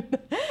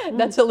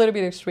that's a little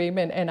bit extreme.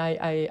 And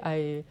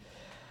I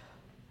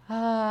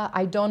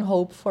don't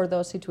hope for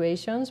those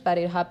situations, but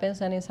it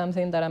happens, and it's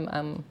something that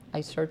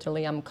I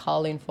certainly am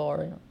calling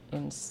for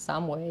in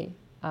some way.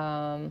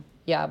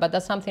 But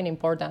that's something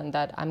important,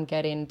 that I'm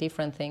getting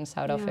different things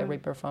out of every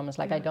performance.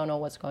 Like I don't know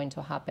what's going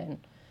to happen,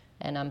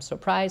 and I'm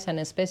surprised, and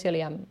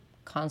especially I'm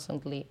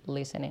constantly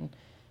listening.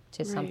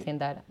 Which is something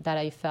that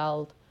I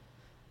felt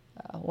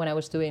when I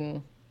was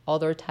doing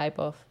other type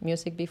of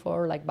music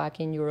before, like back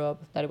in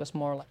Europe, that it was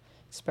more like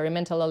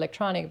experimental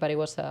electronic, but it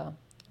was I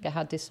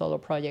had this solo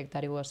project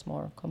that it was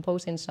more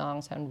composing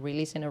songs and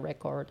releasing a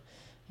record.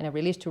 And I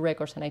released 2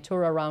 records, and I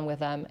toured around with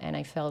them, and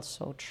I felt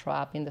so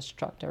trapped in the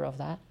structure of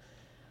that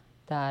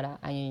that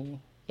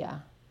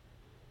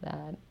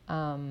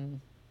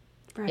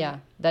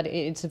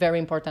it's very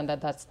important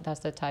that that's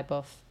the type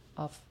of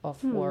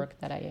work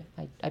that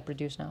I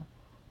produce now.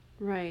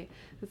 Right.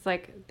 It's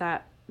like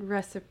that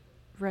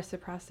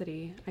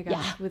reciprocity, I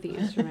guess, with the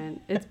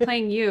instrument. It's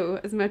playing you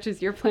as much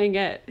as you're playing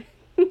it.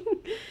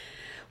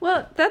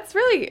 Well, that's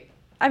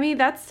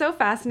so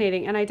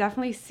fascinating. And I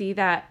definitely see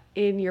that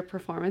in your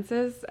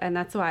performances. And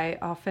that's why I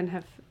often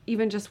have,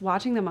 even just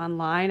watching them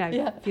online,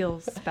 I feel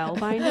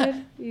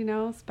spellbinded,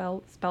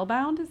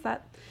 spellbound. Is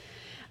that?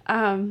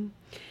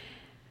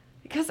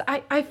 Because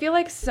I feel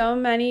like so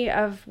many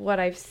of what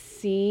I've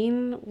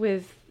seen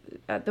with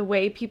the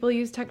way people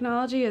use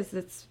technology is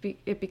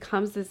it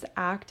becomes this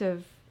act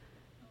of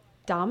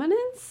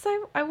dominance.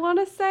 I want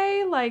to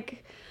say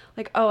like,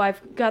 oh,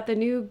 I've got the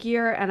new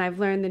gear and I've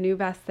learned the new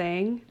best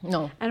thing.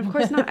 No. And of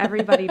course not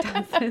everybody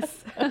does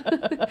this.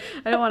 I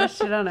don't want to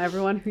shit on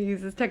everyone who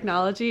uses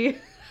technology.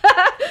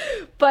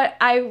 But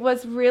I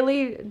was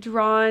really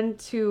drawn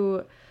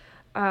to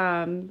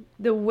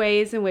the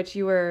ways in which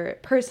you were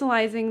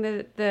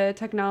personalizing the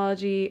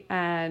technology,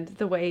 and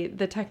the way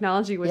the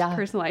technology was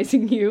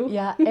personalizing you.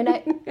 Yeah, and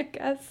I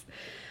guess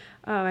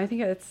I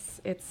think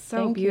it's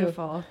so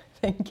beautiful.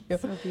 Thank you.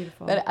 So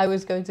beautiful. But I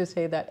was going to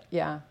say that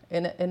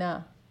in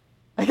a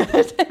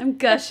I'm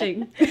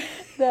gushing.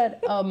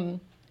 That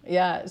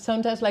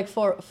sometimes like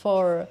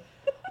for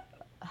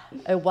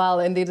a while,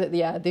 and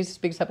this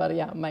speaks about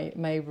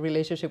my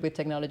relationship with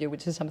technology,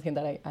 which is something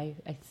that I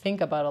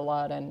think about a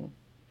lot, and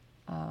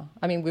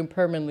we're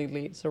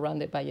permanently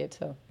surrounded by it.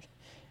 So,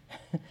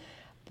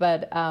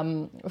 but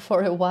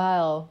for a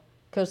while,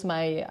 because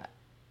I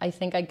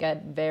think I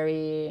get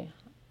very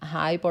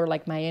hype, or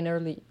like my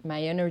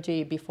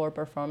energy before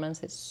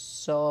performance is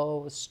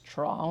so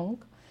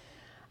strong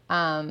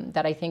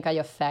that I think I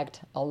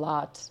affect a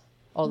lot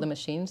all the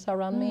machines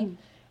around me.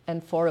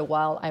 And for a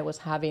while, I was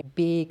having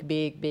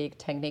big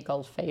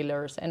technical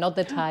failures, and not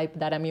the type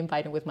that I'm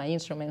inviting with my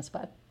instruments,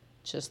 but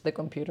just the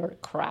computer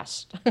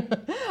crashed.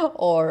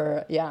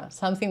 Or,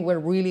 something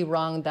went really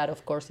wrong that,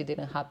 of course, it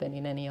didn't happen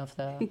in any of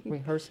the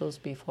rehearsals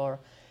before.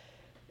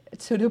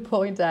 To the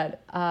point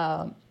that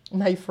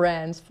my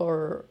friends,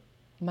 for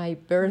my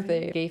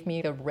birthday, gave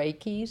me a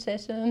Reiki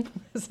session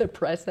as a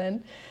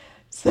present,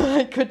 so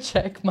I could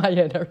check my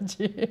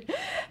energy.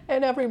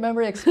 And I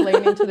remember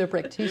explaining to the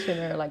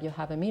practitioner, like, you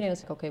have a meeting,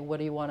 it's like, okay, what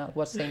do you want to,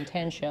 what's the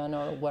intention,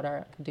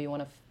 or do you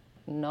want to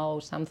know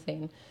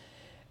something?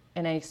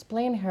 And I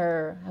explained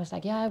her, I was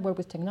like, I work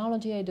with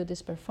technology, I do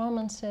these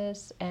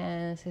performances.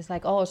 And she's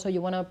like, oh, so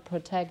you want to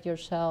protect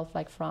yourself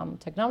like from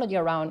technology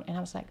around? And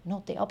I was like,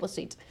 no, the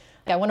opposite.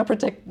 I want to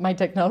protect my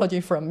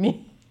technology from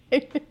me.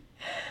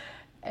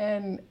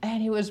 And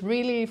it was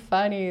really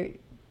funny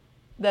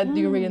that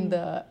during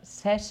the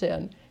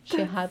session,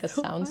 she had a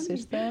sound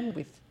system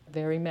with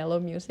very mellow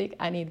music,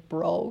 and it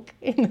broke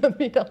in the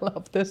middle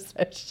of the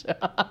session.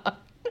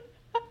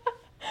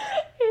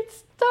 It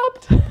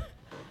stopped.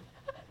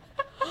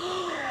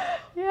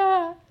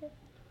 Yeah.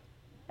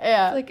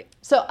 Like,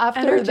 so after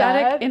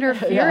energetic that,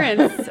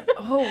 interference.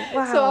 Oh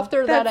wow. So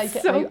after That's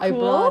that, so I cool.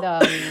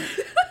 brought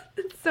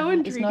It's so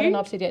intriguing. it's not an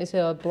obsidian, it's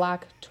a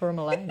black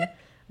tourmaline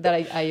that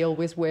I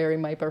always wear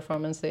in my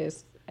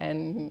performances.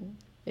 And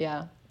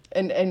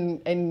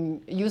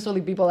and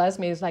usually people ask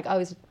me, it's like, oh,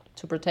 is it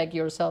to protect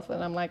yourself?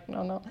 And I'm like,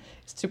 no,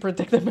 it's to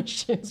protect the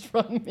machines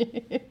from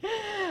me.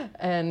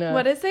 And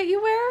what is it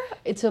you wear?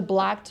 it's a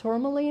black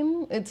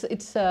tourmaline. It's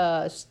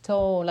a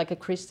stone, like a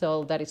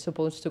crystal, that is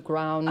supposed to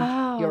ground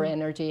your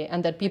energy,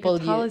 and that people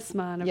Like a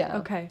talisman.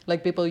 Okay.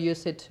 like people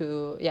use it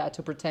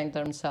to protect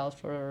themselves,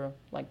 for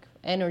like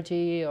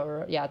energy,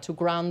 or to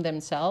ground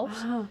themselves.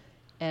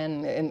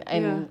 And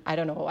I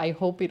don't know, I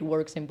hope it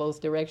works in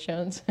both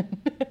directions.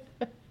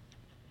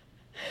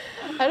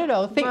 I don't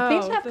know,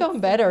 things have gone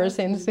better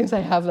since I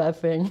have that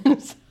thing.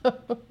 So.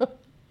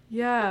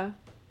 Yeah.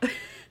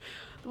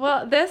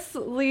 Well, this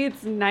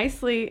leads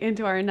nicely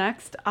into our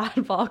next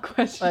oddball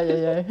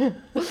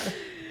question,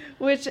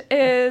 which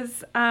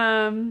is,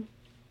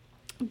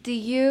 do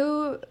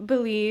you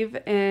believe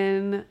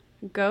in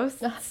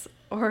ghosts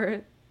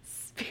or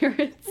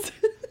spirits?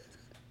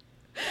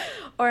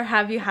 Or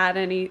have you had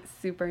any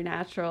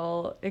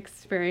supernatural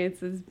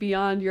experiences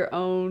beyond your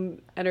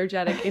own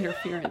energetic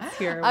interference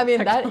here? I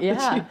mean,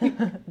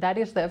 that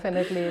is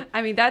definitely.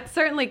 I mean, that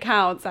certainly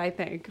counts, I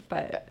think.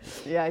 But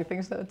yeah, I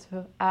think so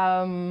too.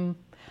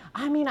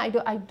 I mean, I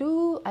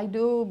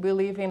do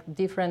believe in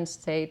different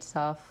states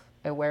of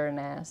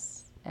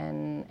awareness,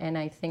 and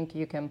I think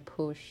you can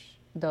push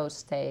those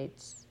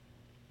states.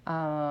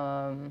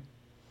 And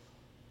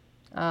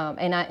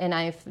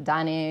I've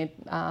done it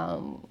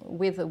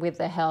with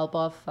the help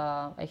of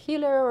a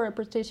healer or a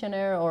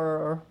practitioner,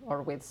 or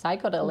with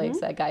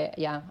psychedelics.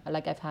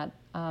 Like I've had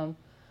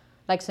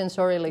like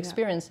sensorial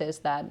experiences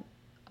that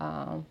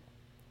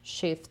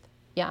shift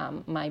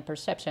my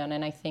perception,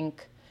 and I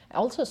think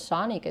also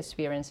sonic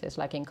experiences,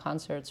 like in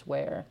concerts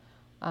where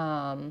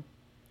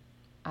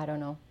I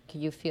don't know,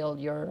 you feel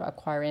you're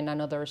acquiring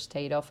another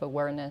state of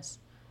awareness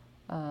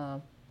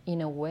in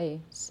a way.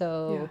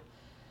 So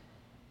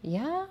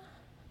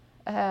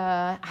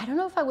I don't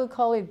know if I would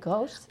call it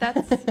ghosts.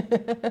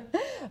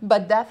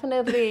 But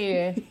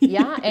definitely,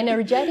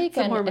 energetic. It's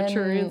a more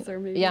mature answer,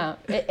 maybe.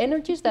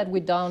 Energies that we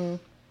don't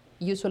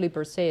usually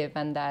perceive,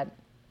 and that,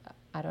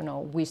 I don't know,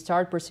 we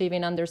start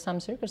perceiving under some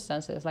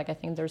circumstances. Like, I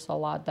think there's a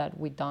lot that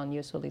we don't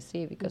usually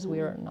see because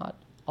we are not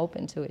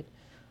open to it.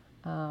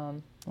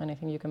 And I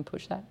think you can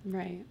push that.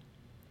 Right.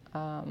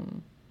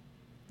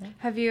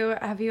 Have you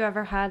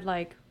ever had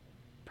like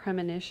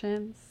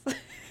premonitions?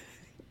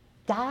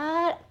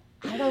 That,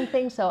 I don't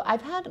think so.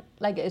 I've had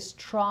like a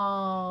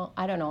strong,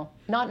 I don't know,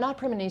 not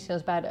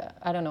premonitions, but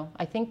I don't know.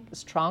 I think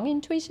strong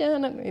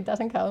intuition. It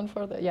doesn't count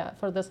for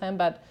the same,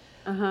 but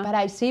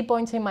I see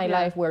points in my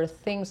life where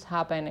things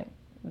happen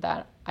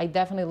that I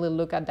definitely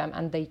look at them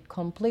and they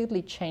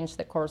completely change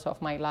the course of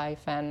my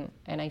life, and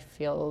I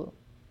feel,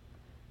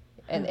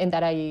 and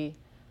that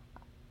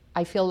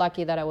I feel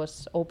lucky that I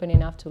was open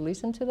enough to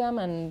listen to them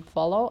and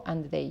follow,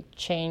 and they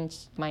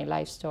changed my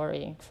life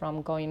story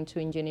from going to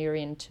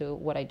engineering to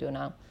what I do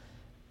now.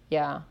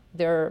 Yeah,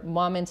 there are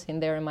moments in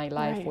my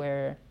life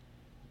where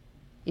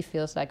it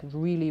feels like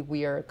really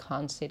weird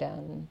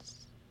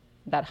coincidence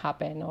that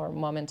happen, or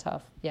moments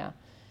of,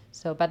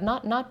 So, but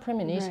not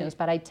premonitions,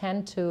 but I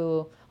tend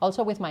to,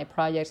 also with my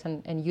projects,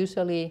 and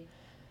usually,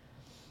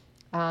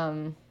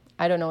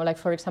 I don't know, like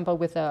for example,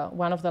 with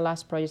one of the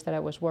last projects that I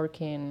was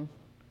working,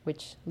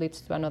 which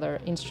leads to another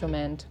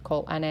instrument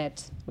called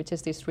Annette, which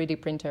is this 3D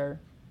printer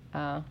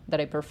that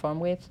I perform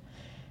with.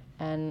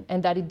 And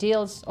that it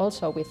deals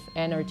also with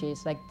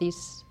energies, like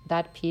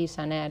that piece,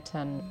 Annette,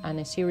 and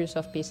a series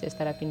of pieces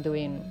that I've been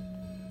doing,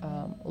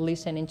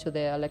 listening to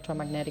the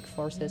electromagnetic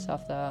forces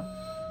of the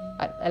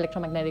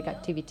electromagnetic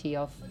activity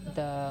of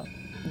the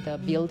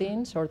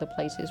buildings or the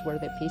places where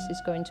the piece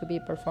is going to be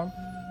performed.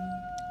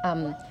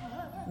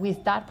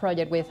 with that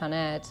project with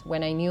Annette,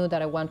 when I knew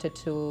that I wanted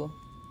to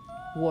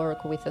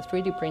work with a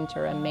 3D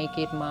printer and make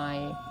it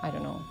my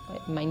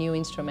new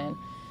instrument,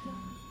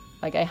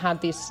 like I had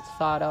this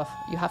thought of,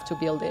 you have to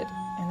build it.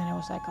 And then I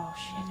was like, oh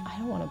shit, I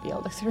don't want to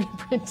build a 3D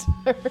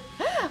printer.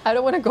 I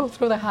don't want to go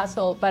through the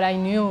hassle, but I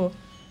knew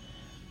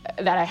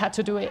that I had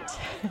to do it.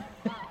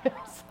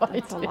 So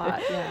That's a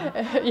lot,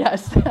 yeah.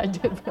 Yes, I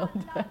did build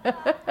it.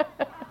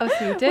 Oh,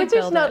 so you did Which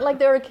build is not it. like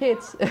there are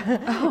kits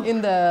that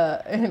you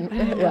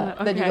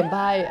Okay. can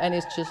buy, and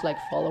it's just like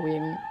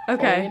following a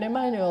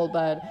manual.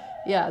 But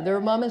yeah, there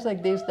are moments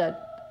like this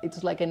that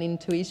it's like an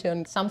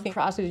intuition. Something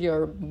crosses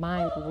your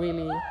mind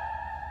really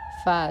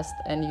fast,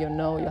 and you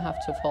know you have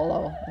to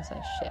follow. It's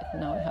like, shit,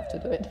 now I have to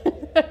do it.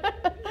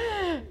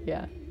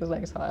 Yeah, it's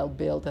like, so I'll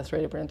build a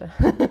 3D printer.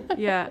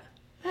 Yeah.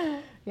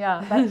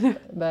 Yeah,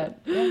 but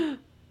yeah.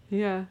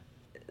 Yeah.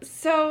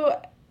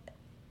 So,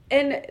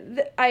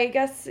 and I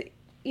guess,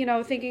 you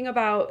know, thinking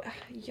about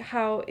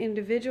how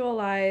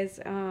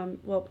individualized,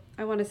 well,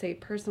 I want to say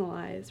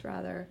personalized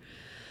rather,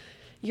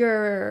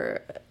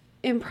 your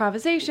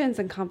improvisations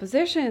and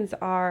compositions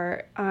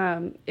are,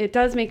 it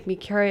does make me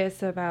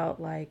curious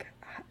about like,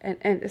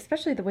 and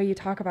especially the way you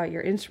talk about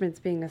your instruments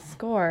being a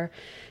score.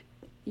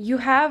 You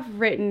have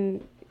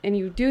written, and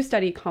you do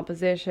study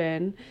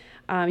composition.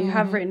 You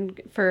have written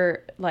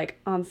for like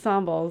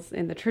ensembles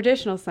in the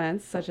traditional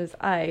sense, such as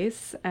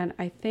ICE, and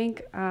I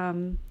think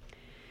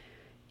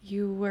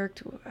you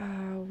worked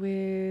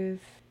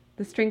with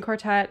the string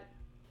quartet.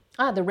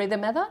 The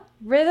rhythm method?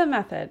 Rhythm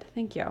method,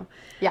 thank you.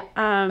 Yeah.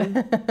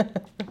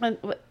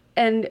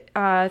 And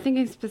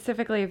thinking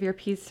specifically of your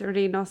piece,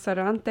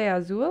 Rinoceronte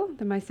Azul,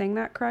 am I saying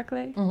that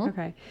correctly? Mm-hmm.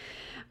 Okay.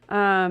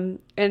 And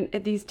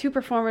these two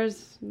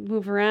performers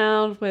move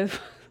around with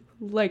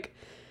like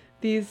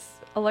these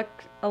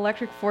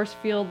electric force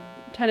field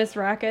tennis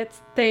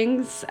rackets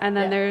things, and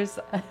then there's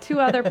two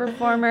other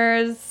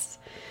performers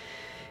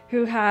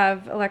who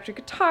have electric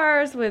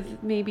guitars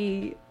with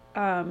maybe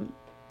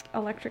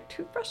electric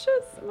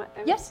toothbrushes.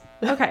 Yes.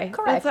 Okay.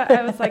 Correct.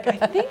 I was like, I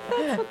think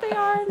that's what they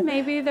are.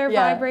 Maybe they're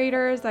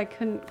vibrators. I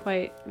couldn't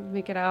quite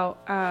make it out.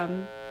 I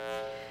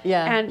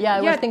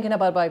was thinking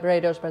about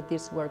vibrators, but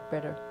these work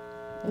better.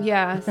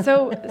 Yeah.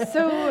 So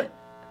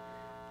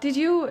did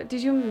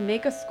you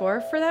make a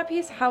score for that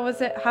piece? How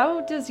was it?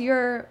 How does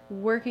your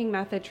working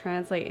method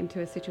translate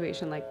into a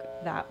situation like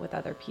that with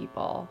other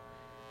people?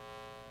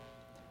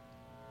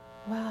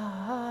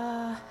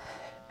 Well,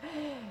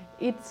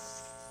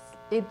 it's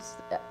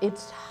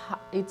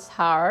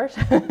hard.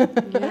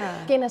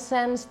 Yeah. In a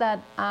sense that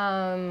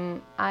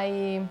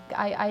I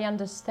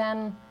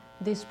understand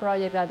this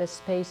project that the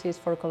space is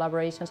for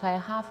collaborations.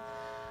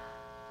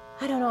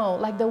 I don't know,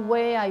 like the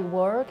way I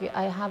work,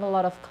 I have a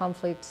lot of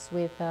conflicts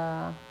with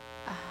the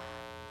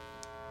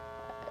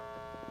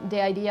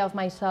idea of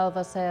myself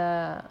as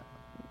a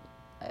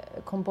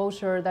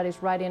composer that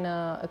is writing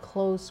a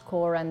closed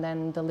score and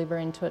then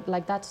delivering to it.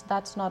 Like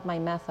that's not my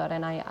method,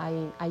 and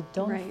I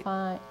don't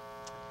find.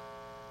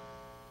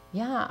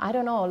 Yeah, I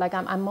don't know. Like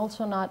I'm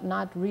also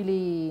not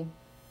really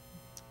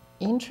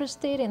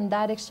interested in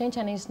that exchange,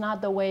 and it's not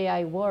the way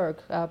I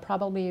work.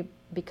 Probably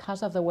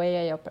because of the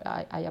way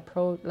I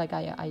approach, like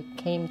I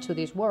came to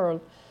this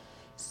world.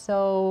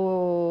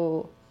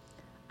 So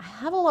I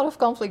have a lot of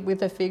conflict with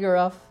the figure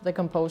of the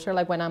composer.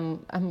 Like when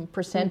I'm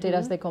presented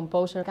as the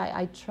composer,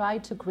 I try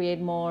to create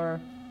more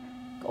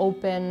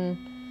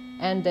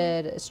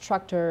open-ended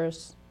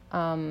structures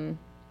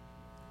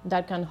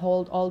that can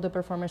hold all the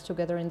performers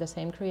together in the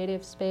same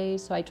creative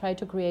space. So I try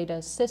to create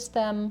a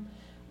system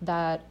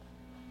that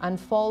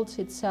unfolds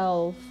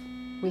itself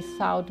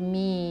without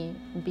me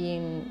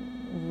being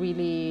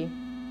really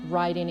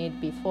writing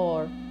it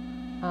before.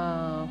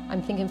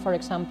 I'm thinking, for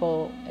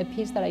example, a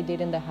piece that I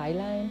did in the High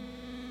Line,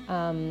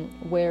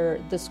 where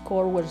the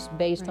score was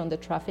based on the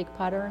traffic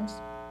patterns.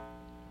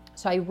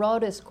 So I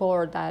wrote a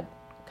score that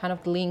kind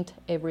of linked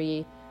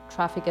every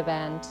traffic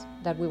event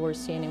that we were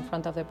seeing in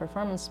front of the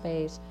performance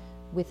space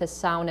with a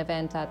sound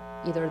event that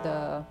either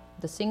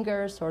the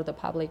singers or the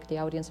public, the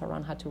audience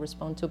around, had to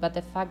respond to. But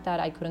the fact that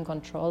I couldn't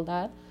control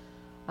that,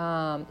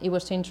 it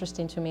was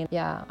interesting to me.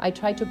 Yeah, I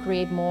try to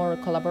create more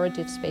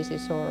collaborative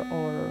spaces,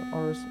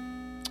 or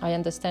I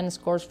understand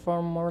scores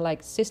form more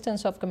like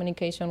systems of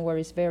communication where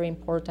it's very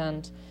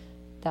important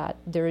that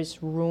there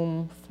is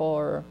room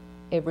for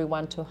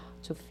everyone to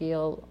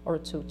feel or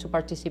to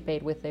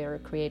participate with their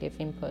creative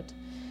input.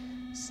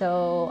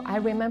 So I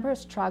remember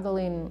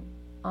struggling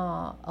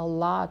a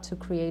lot to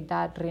create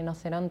that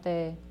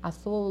Rinoceronte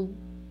Azul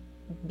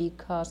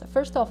because,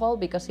 first of all,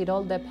 because it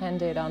all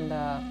depended on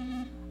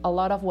a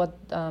lot of what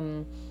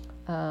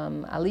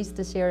Alice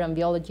Desir and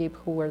Viola Jeep,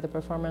 who were the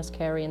performers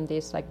carrying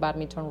these like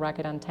badminton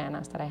racket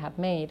antennas that I had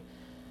made,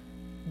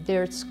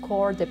 their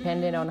score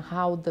depended on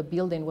how the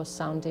building was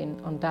sounding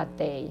on that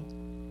day,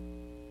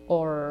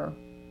 or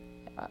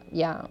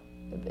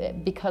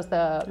because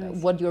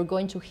what you're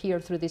going to hear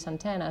through these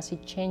antennas,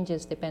 it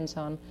changes, depends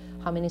on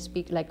how many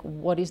like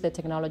what is the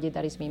technology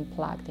that is being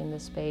plugged in the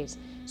space.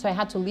 So I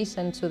had to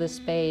listen to the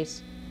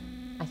space,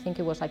 I think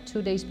it was like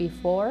 2 days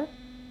before,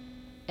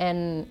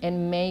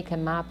 and make a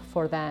map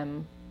for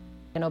them,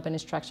 an open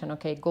instruction.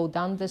 Okay, go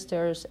down the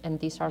stairs, and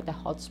these are the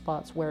hot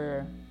spots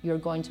where you're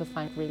going to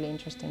find really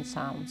interesting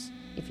sounds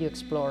if you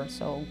explore.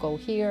 So go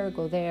here,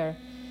 go there.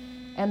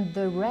 And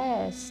the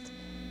rest,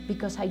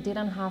 because I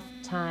didn't have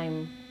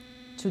time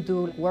to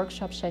do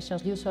workshop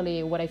sessions,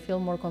 usually what I feel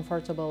more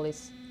comfortable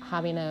is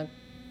having a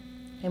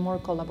more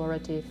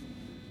collaborative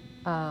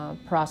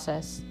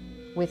process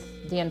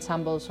with the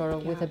ensembles or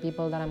with the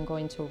people that I'm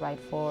going to write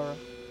for.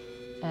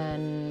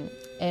 And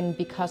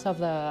because of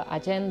the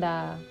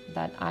agenda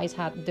that ICE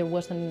had, there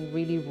wasn't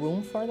really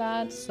room for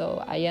that.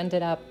 So I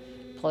ended up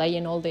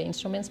playing all the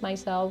instruments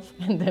myself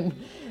and then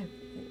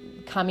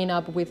coming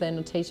up with a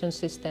notation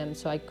system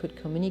so I could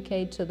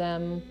communicate to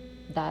them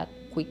that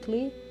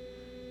quickly.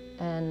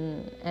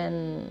 And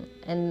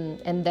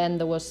then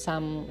there was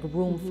some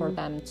room for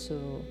them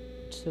to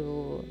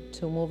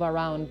move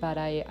around. But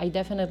I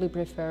definitely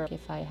prefer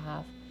if I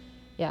have,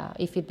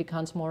 if it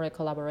becomes more a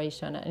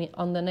collaboration. And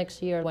on the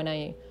next year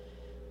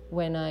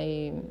when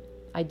I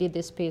did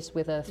this piece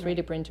with a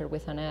 3D printer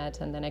with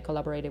Annette, and then I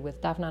collaborated with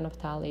Daphna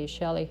Naftali,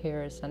 Shelley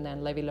Hirst, and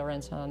then Levi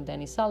Lorenzo and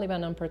Denny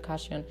Sullivan on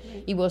percussion.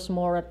 It was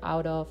more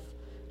out of,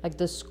 like,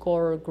 the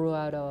score grew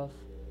out of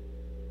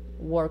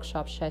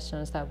workshop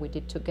sessions that we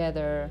did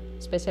together,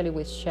 especially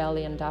with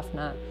Shelley and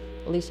Daphna,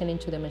 listening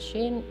to the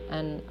machine,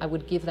 and I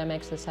would give them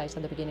exercise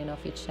at the beginning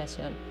of each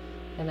session,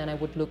 and then I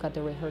would look at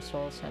the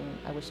rehearsals and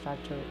I would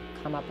start to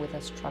come up with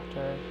a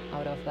structure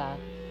out of that.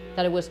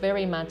 That it was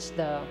very much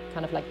the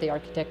kind of like the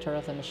architecture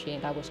of the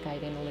machine that was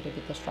guiding a little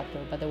bit the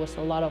structure, but there was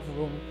a lot of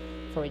room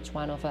for each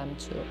one of them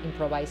to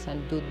improvise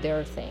and do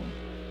their thing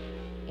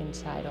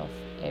inside of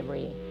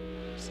every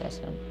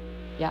session.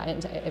 Yeah,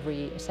 and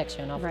every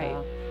section of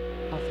the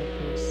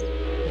piece.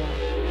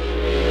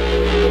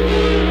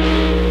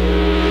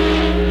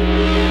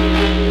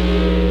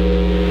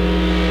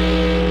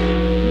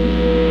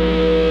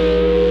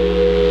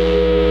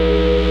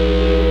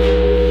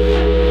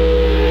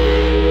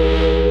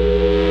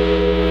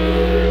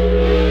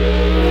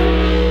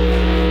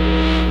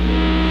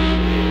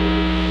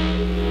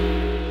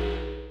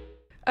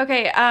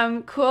 Okay,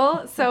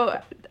 cool. So,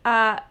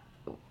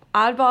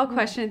 oddball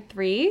question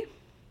 3.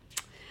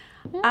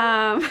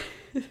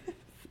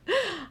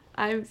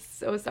 I'm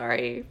so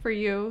sorry for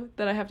you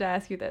that I have to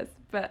ask you this,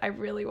 but I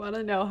really want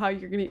to know how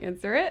you're going to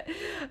answer it.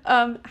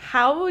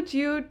 How would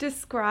you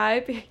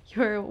describe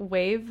your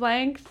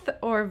wavelength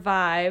or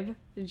vibe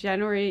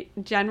generally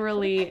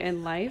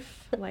in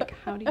life? Like,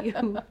 how do you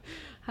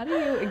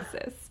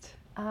exist?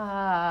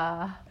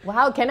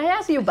 Wow, can I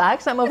ask you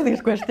back some of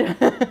these questions?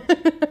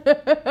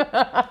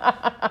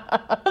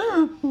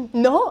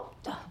 No.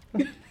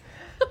 Oh,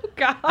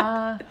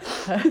 God.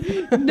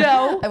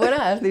 No. I want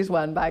to ask this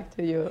one back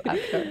to you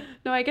after.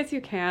 No, I guess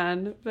you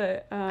can,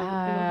 but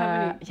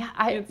I don't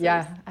have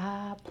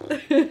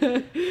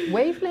any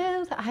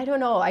Wavelength, I don't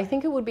know. I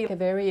think it would be a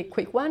very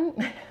quick one.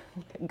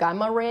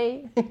 Gamma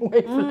ray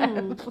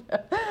wavelength.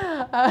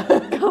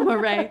 Gamma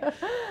ray.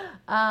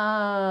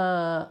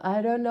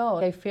 I don't know.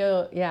 I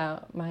feel,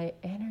 my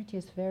energy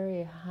is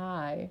very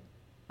high,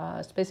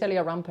 especially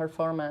around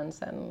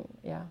performance, and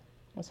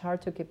it's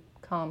hard to keep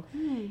calm.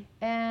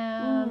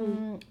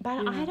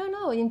 But I don't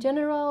know. In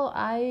general,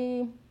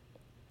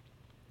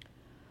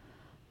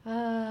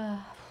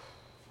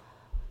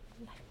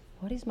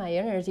 what is my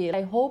energy?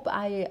 I hope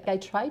I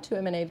try to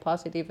emanate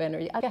positive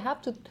energy. I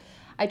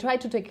try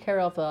to take care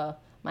of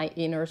my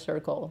inner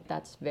circle.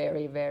 That's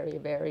very, very,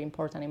 very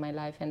important in my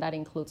life, and that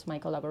includes my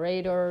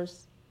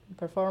collaborators,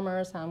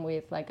 performers. I'm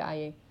with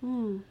I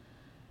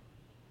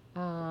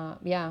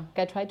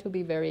try to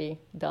be very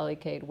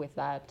delicate with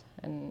that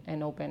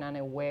and open and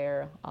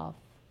aware of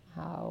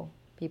how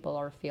people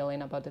are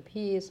feeling about the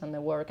piece and the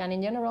work, and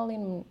in general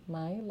in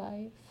my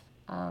life.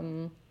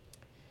 And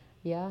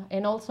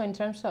also in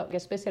terms of,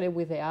 especially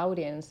with the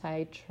audience,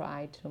 I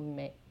try to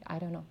make,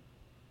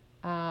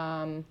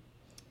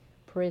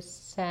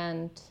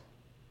 present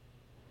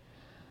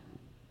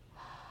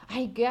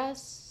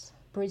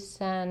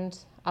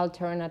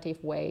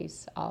alternative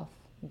ways of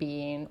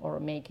being or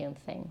making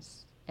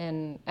things.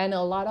 And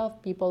a lot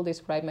of people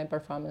describe my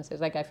performances,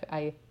 like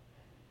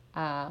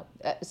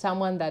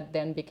someone that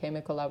then became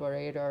a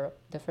collaborator,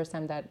 the first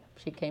time that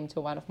she came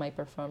to one of my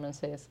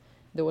performances,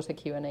 there was a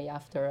Q&A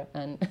after,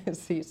 and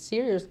she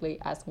seriously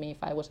asked me if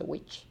I was a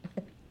witch.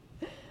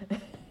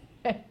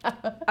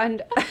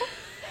 And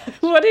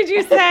what did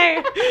you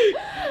say?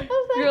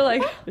 You're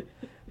like,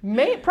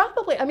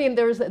 probably. I mean,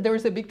 there's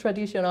a big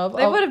tradition of.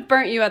 They would have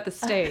burnt you at the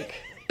stake,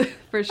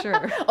 for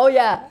sure. Oh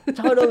yeah,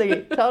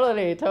 totally.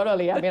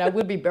 I mean, I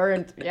would be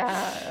burnt.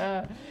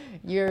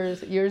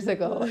 Years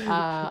ago.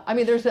 I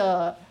mean,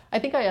 I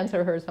think I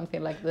answered her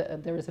something like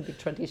there is a big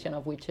tradition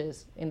of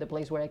witches in the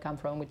place where I come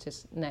from, which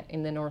is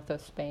in the north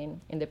of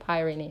Spain, in the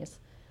Pyrenees.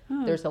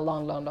 There's a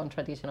long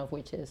tradition of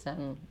witches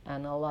and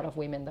a lot of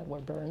women that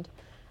were burned.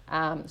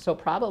 So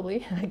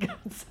probably I got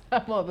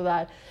some of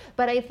that.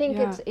 But I think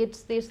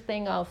it's this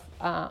thing of,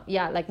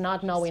 like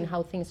not knowing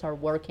how things are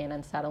working,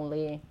 and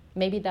suddenly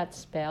maybe that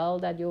spell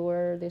that you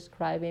were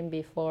describing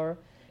before,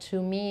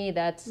 to me,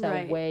 that's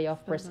Right. a way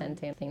of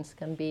presenting things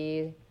can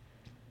be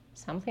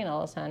something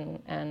else,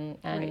 and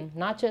Right.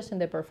 not just in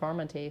the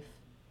performative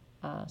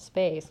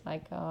space.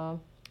 Like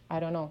I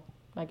don't know.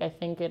 Like I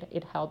think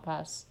it helped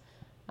us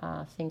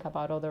think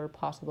about other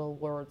possible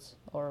words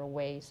or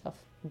ways of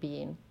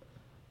being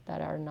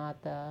that are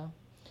not the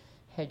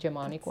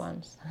hegemonic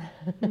ones,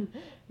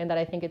 and that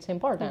I think it's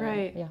important.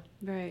 Right. Yeah.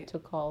 Right. To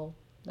call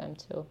them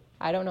to.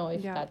 I don't know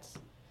if Yeah. that's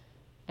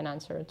an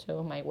answer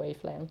to my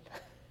wavelength.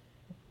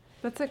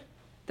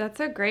 That's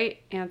a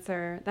great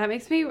answer. That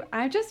makes me.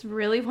 I just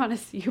really want to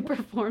see you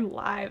perform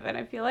live, and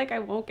I feel like I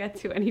won't get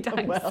to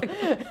anytime soon.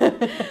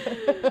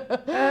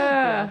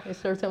 Yeah, it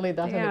certainly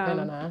doesn't damn. depend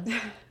on us.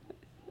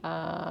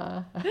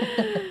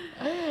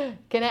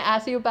 Can I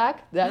ask you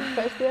back that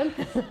question?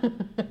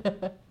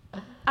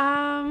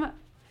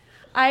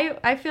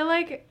 I feel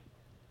like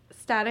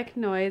static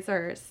noise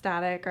or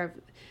static or,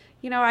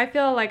 I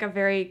feel like a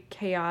very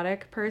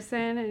chaotic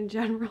person in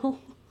general.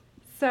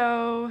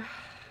 So,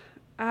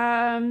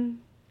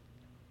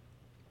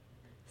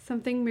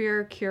 something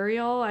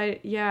mercurial.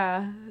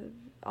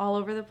 All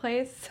over the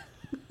place.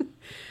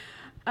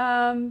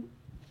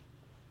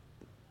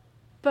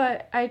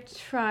 But I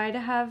try to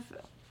have,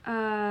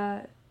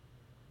 right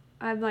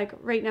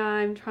now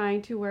I'm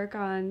trying to work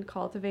on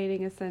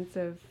cultivating a sense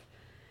of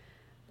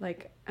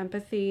like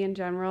empathy in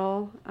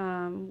general,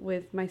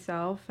 with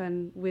myself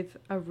and with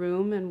a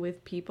room and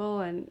with people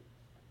and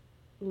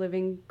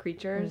living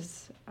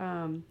creatures.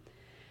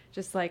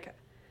 Just like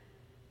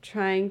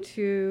trying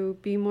to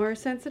be more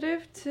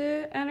sensitive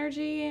to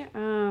energy.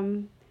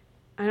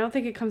 I don't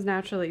think it comes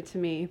naturally to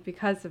me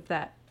because of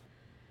that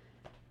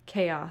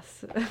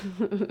chaos. I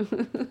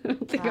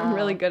don't think I'm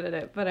really good at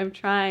it, but I'm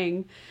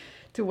trying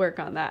to work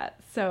on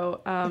that. So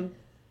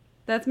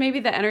that's maybe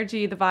the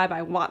energy, the vibe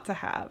I want to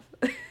have.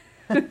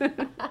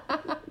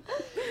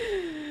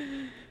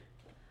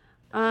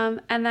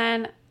 And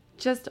then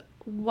just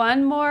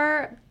one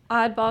more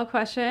oddball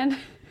question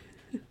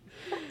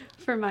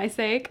for my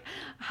sake.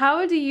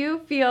 How do you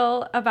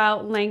feel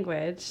about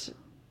language?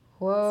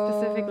 Whoa.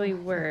 Specifically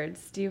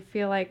words. Do you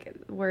feel like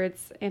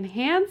words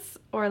enhance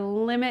or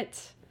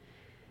limit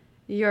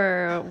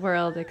your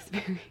world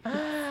experience?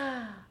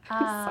 I'm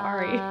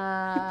sorry.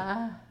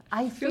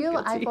 I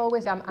feel guilty.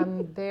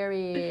 I'm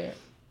very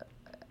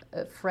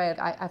afraid.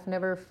 I've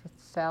never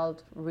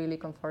felt really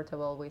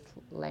comfortable with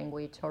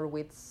language or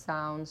with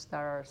sounds that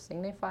are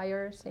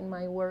signifiers in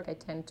my work. I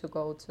tend to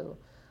go to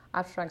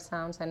abstract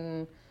sounds,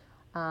 and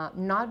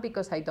not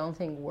because I don't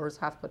think words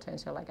have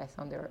potential. Like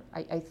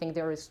I think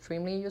they're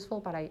extremely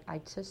useful, but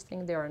I just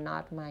think they are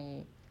not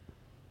my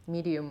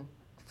medium.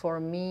 For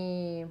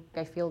me,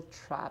 I feel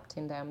trapped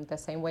in them the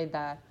same way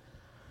that,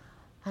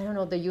 I don't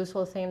know, the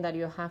usual thing that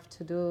you have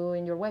to do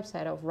in your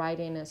website of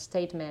writing a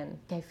statement.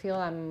 I feel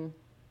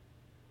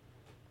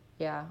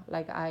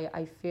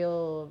I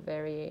feel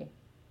very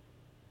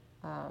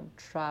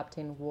trapped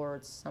in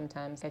words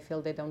sometimes. I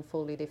feel they don't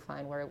fully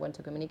define what I want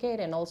to communicate,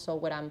 and also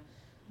what I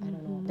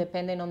don't know,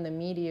 depending on the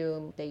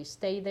medium, they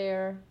stay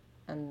there,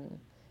 and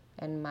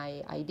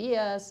my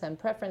ideas and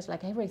preference,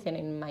 like everything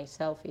in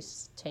myself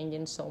is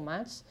changing so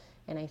much,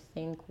 and I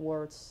think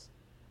words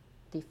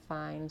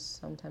define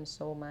sometimes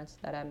so much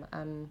that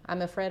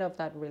I'm afraid of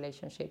that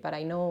relationship. But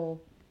I know,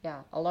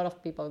 a lot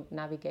of people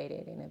navigate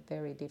it in a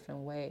very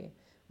different way.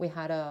 We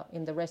had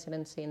in the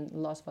residency in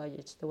Lost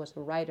Voyage, there was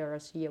a writer,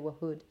 Asiya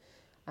Wahood,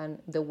 and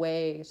the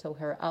way, so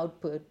her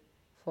output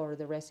for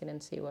the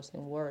residency was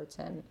in words,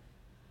 and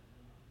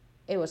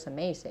it was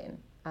amazing,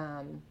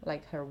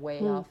 like her way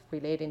of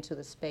relating to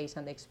the space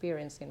and the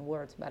experience in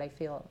words. But I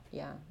feel,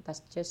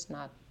 that's just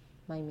not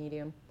my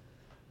medium.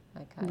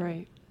 Like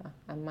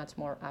I'm much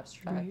more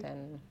abstract,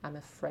 and I'm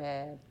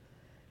afraid.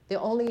 The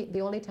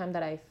only time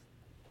that I've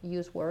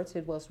used words,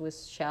 it was with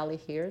Shally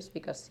Hears,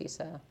 because she's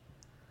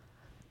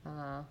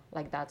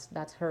like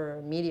that's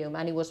her medium,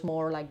 and it was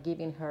more like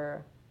giving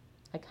her,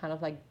 I kind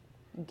of like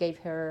gave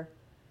her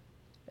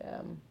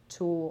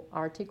 2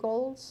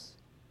 articles,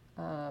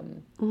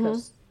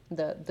 because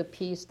the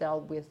piece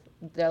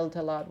dealt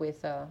a lot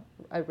with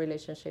our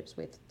relationships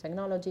with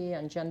technology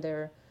and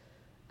gender.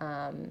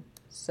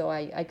 So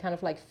I kind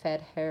of like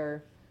fed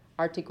her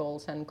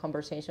articles and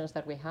conversations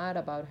that we had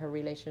about her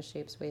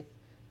relationships with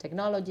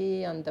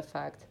technology, and the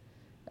fact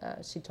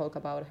she talked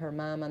about her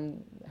mom,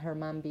 and her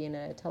mom being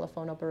a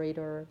telephone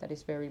operator that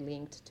is very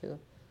linked to.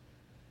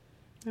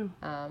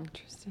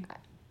 Interesting.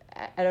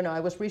 I don't know.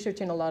 I was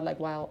researching a lot, like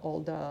while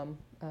all the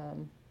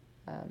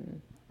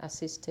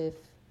assistive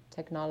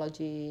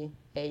technology,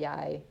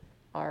 AI,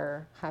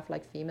 have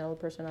like female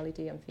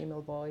personality and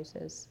female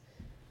voices.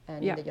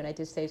 And in the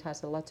United States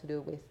has a lot to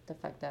do with the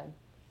fact that,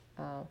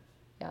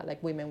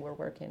 like women were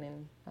working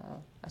in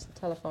as a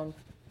telephone.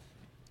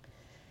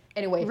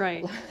 Anyway,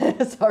 right.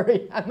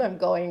 Sorry, I'm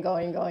going.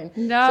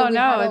 No, so we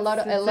had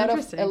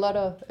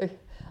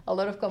a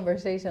lot of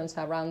conversations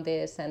around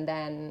this, and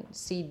then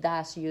she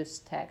does use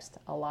text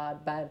a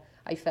lot, but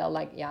I felt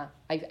like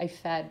I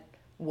fed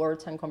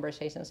words and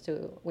conversations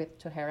to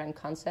her and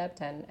concept,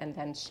 and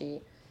then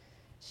she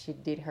she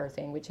did her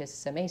thing, which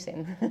is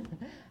amazing.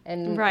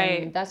 and,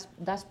 right. and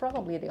that's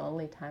probably the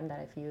only time that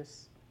I've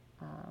used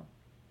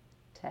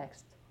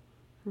text.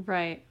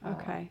 Right.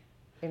 Okay.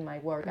 In my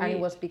work, Great. and it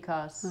was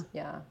because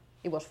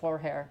it was for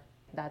her.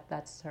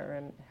 That's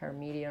her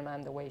medium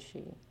and the way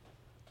she,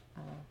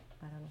 I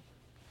don't know,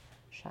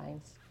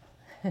 shines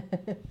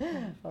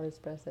or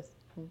expresses.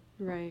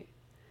 Right.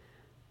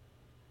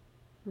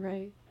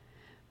 Right.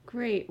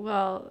 Great.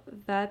 Well,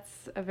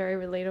 that's a very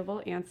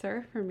relatable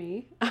answer for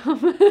me.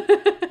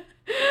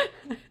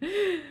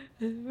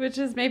 Which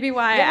is maybe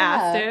why I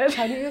asked it.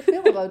 How do you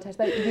feel about text?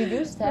 Like, you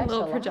use text a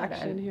little lot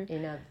projection here.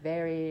 In a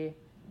very...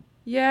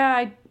 Yeah,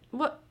 I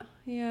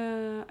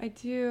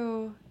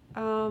do.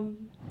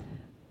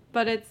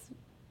 But it's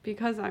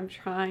because I'm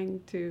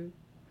trying to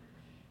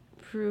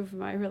prove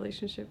my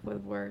relationship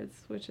with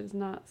words, which is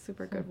not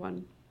super good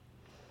one.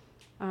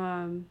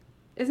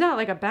 It's not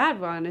like a bad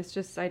one. It's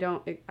just I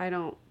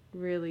don't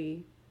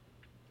really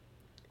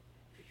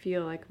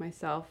feel like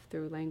myself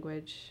through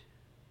language,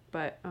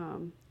 but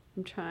I'm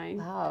trying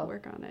to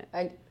work on it.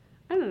 I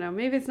don't know.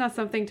 Maybe it's not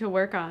something to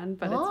work on,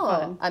 but it's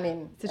fun. I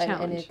mean, it's a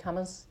challenge. And it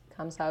comes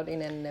out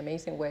in an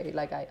amazing way.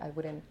 Like I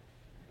wouldn't.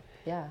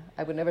 Yeah,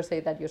 I would never say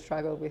that you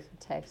struggle with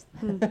text.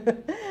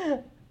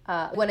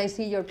 When I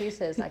see your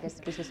pieces, I guess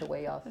this is a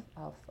way of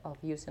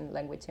using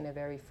language in a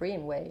very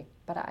freeing way.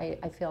 But I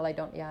feel I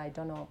don't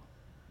know.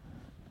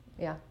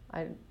 Yeah,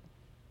 I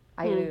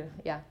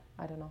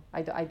don't know.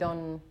 I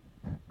don't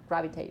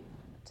gravitate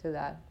to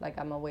that. Like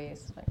I'm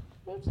always like,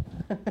 oops.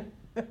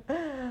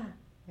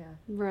 Yeah.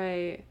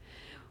 Right.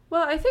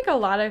 Well, I think a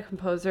lot of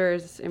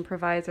composers,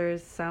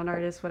 improvisers, sound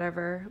artists,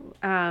 whatever,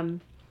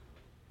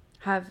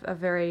 have a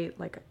very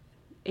like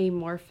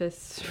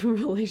amorphous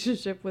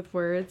relationship with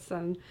words,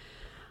 and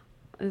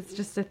it's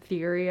just a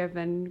theory I've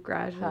been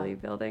gradually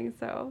building.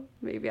 So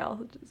maybe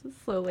I'll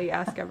just slowly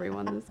ask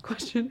everyone this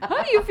question.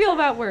 How do you feel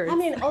about words? I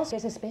mean, also,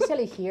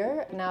 especially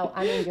here, now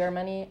I'm in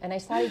Germany, and I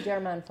studied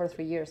German for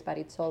 3 years, but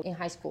it's all in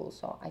high school,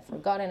 so I've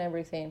forgotten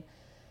everything.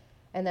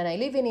 And then I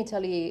live in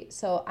Italy,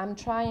 so I'm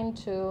trying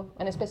to,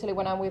 and especially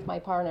when I'm with my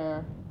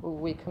partner,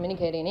 we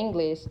communicate in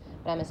English,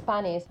 but I'm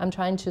Spanish, I'm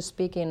trying to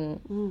speak in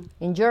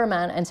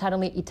German, and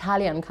suddenly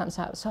Italian comes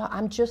out. So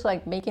I'm just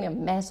like making a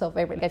mess of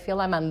everything. I feel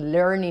I'm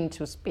unlearning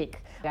to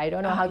speak. I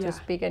don't know how to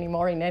speak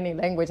anymore in any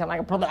language. I'm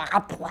like,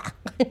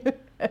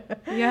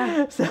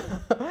 yeah. So,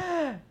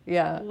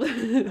 yeah.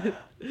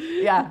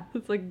 Yeah.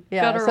 It's like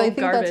guttural so I think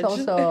garbage. that's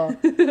also,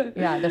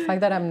 the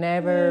fact that I'm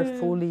never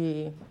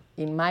fully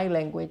in my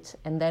language,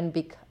 and then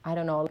I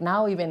don't know,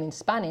 now even in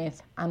Spanish,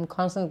 I'm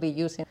constantly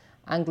using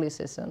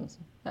Anglicisms,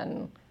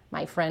 and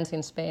my friends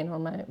in Spain or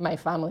my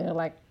family are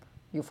like,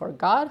 you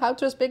forgot how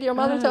to speak your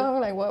mother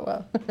tongue? Like,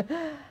 what?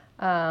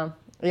 I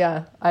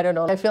don't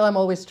know. I feel I'm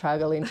always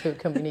struggling to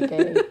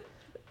communicate.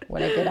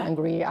 When I get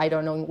angry, I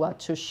don't know what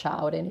to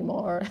shout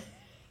anymore.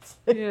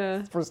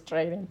 It's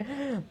frustrating.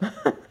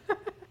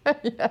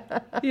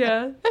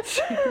 Yeah.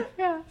 So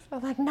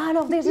I'm like, none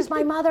of this is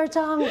my mother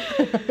tongue.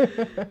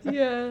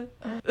 Yeah.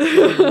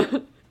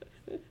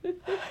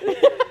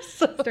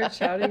 Start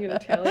shouting in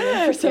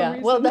Italian for some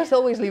reason. Well, that's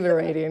always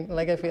liberating.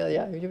 Like I feel,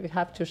 you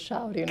have to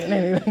shout in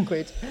any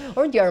language,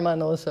 or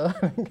German also.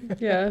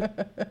 Yeah.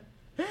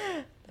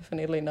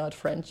 Definitely not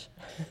French.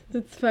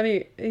 It's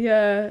funny.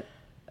 Yeah.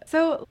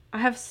 So I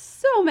have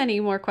so many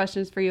more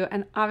questions for you,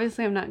 and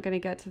obviously I'm not going to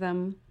get to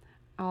them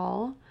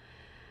all.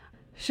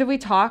 Should we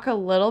talk a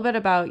little bit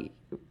about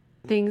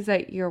things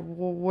that you're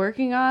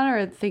working on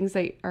or things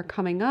that are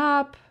coming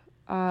up?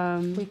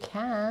 We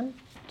can.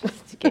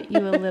 Just to get you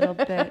a little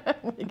bit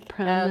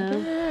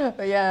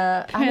promo.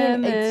 Yeah. I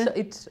mean,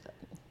 it's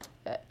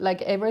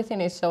like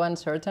everything is so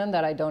uncertain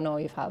that I don't know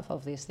if half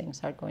of these things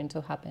are going to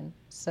happen.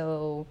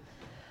 So,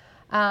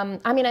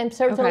 I mean,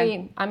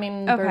 I'm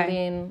in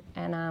Berlin,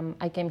 and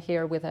I came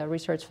here with a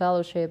research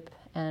fellowship,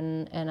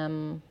 and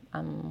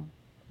I'm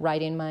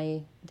writing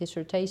my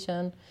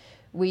dissertation,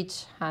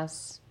 which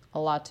has a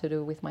lot to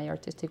do with my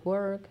artistic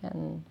work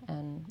and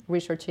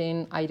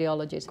researching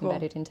ideologies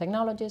embedded in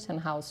technologies and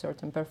how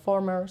certain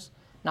performers,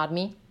 not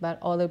me, but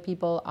other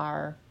people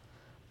are,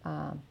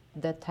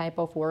 the type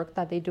of work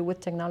that they do with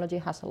technology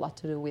has a lot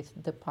to do with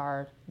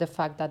the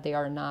fact that they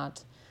are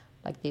not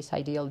like this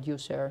ideal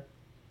user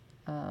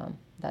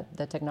that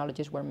the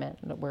technologies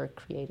were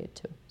created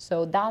to.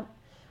 So that,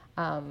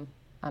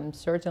 I'm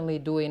certainly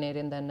doing it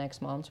in the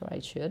next month, or I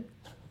should.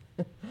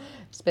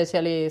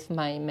 Especially if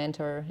my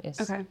mentor is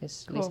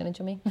listening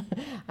to me.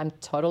 I'm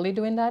totally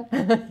doing that.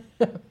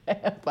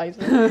 Every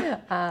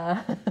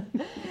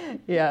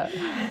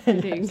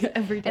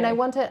day. And I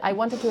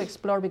wanted to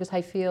explore, because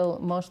I feel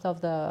most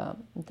of the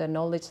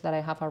knowledge that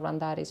I have around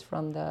that is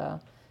from the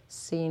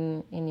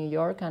scene in New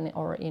York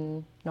or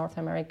in North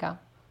America.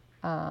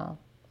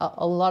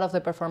 A lot of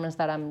the performers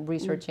that I'm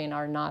researching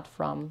are not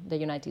from the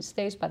United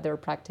States, but their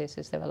practice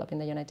is developed in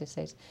the United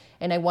States.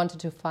 And I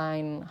wanted to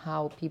find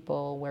how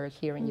people were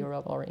here in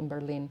Europe or in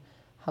Berlin,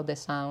 how the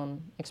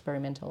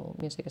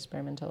music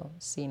experimental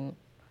scene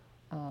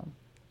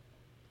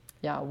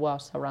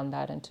was around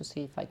that, and to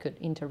see if I could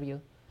interview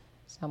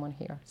someone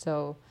here.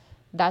 So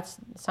that's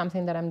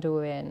something that I'm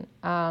doing.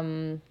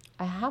 I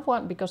have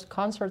one because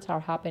concerts are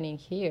happening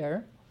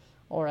here,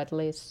 or at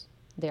least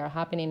they are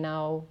happening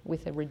now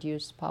with a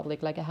reduced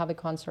public. Like I have a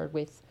concert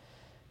with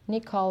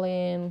Nick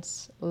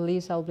Collins,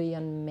 Liz Alby,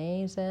 and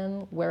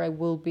Mason, where I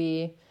will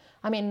be,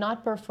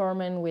 not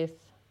performing with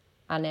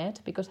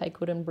Annette because I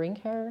couldn't bring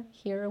her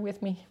here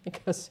with me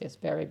because it's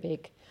very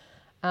big.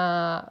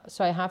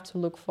 So I have to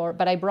look for,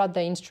 but I brought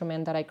the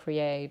instrument that I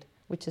create,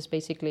 which is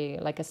basically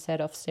like a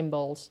set of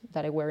symbols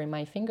that I wear in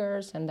my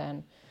fingers, and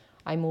then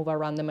I move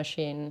around the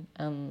machine,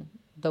 and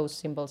those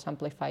symbols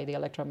amplify the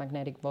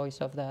electromagnetic voice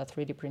of the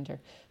 3D printer.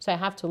 So I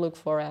have to look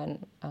for a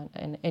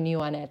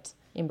new Annette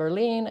in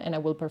Berlin, and I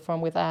will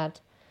perform with that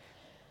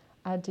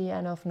at the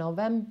end of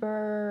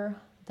November.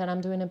 Then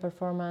I'm doing a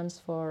performance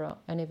for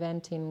an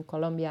event in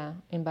Colombia,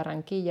 in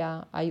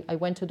Barranquilla. I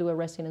went to do a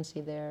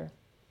residency there,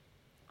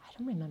 I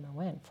don't remember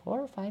when,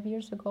 4 or 5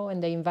 years ago,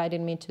 and they invited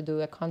me to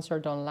do a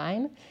concert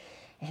online.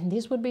 And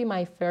this would be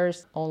my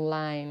first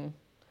online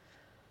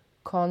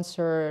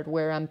concert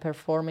where I'm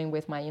performing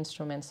with my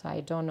instruments.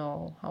 I don't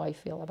know how I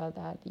feel about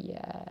that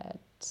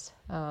yet.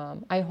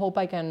 I hope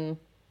I can,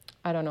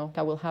 I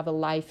will have a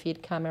live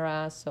feed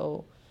camera,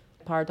 so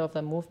part of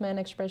the movement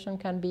expression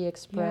can be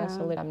expressed,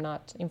 so that I'm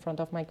not in front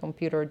of my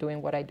computer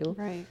doing what I do,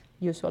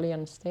 usually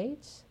on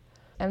stage.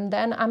 And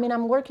then,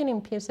 I'm working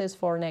in pieces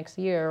for next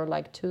year,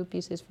 like 2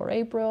 pieces for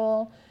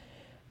April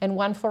and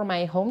 1 for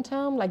my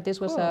hometown. Like this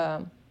was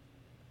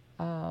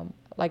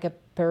like a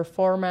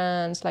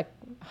performance, like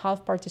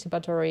half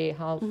participatory,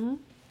 half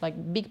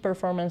like big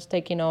performance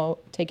taking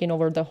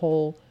over the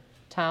whole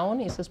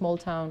town. It's a small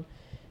town.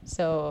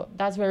 So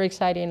that's very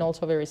exciting,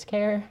 also very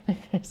scary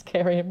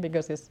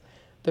because it's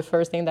the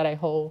first thing that I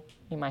hold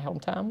in my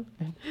hometown.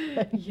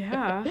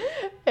 Yeah.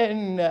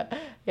 And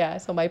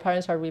so my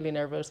parents are really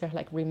nervous. They're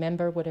like,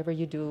 remember, whatever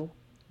you do,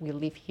 we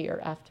live here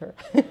after.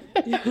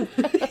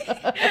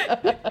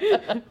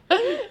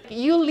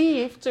 You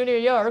leave to New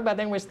York, but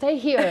then we stay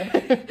here.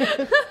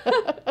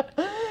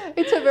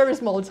 It's a very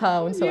small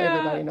town, so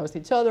everybody knows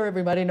each other.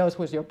 Everybody knows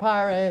who's your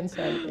parents.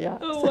 And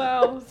Oh,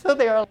 wow. So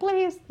they are,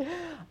 please.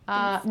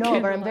 No,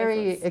 but I'm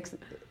very...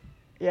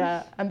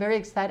 I'm very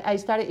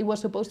excited. It was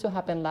supposed to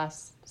happen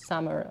last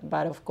summer,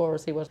 but of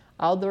course it was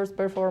outdoors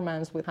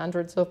performance with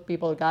hundreds of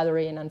people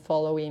gathering and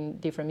following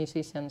different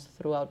musicians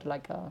throughout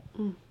like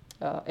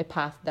a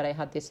path that I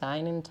had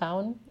designed in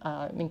town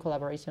in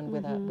collaboration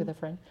with a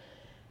friend.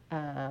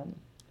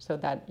 So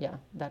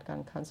that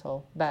can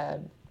cancel. But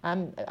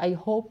I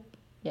hope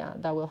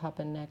that will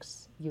happen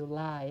next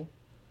July.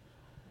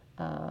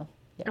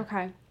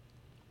 Okay.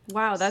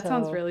 Wow, that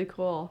sounds really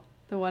cool.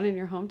 The one in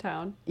your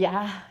hometown.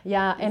 Yeah.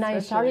 And I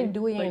started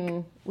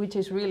doing, which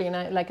is really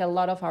nice, like a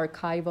lot of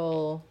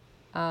archival,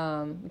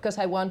 because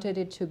I wanted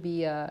it to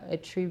be a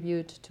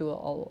tribute to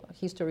all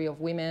history of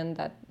women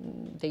that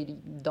they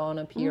don't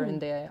appear in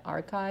the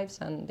archives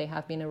and they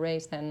have been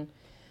erased. And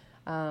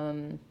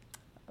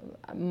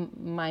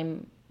my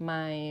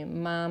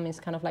mom is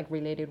kind of like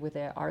related with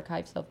the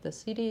archives of the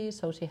city,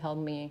 so she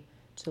helped me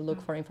to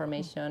look for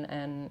information,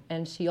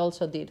 and she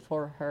also did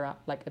for her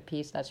like a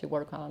piece that she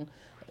worked on,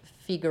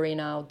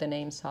 figuring out the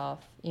names of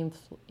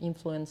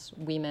influenced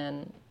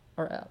women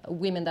or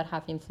women that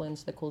have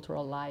influenced the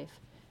cultural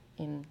life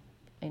in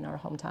our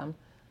hometown.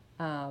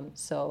 I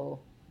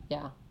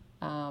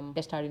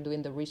started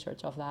doing the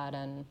research of that,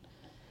 and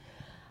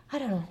I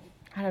don't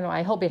know.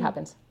 I hope it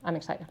happens. I'm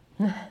excited.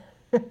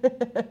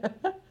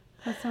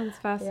 That sounds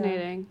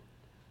fascinating.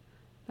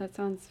 That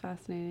sounds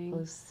fascinating.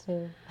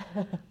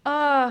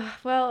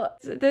 Well,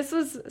 this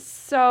was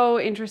so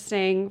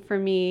interesting for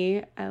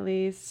me, at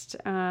least,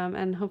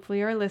 and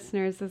hopefully our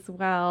listeners as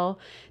well,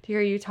 to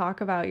hear you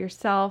talk about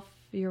yourself,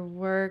 your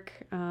work,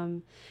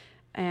 and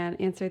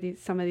answer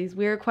some of these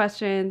weird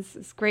questions.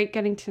 It's great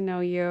getting to know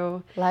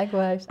you.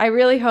 Likewise. I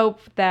really hope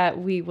that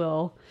we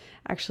will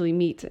actually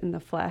meet in the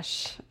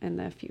flesh in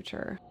the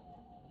future.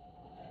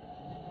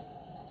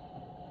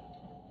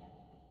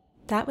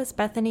 That was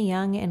Bethany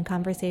Young in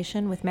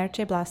conversation with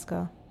Merche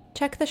Blasco.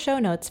 Check the show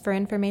notes for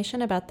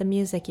information about the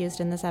music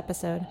used in this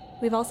episode.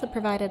 We've also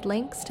provided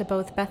links to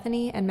both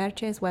Bethany and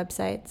Merche's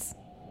websites.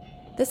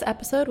 This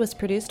episode was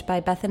produced by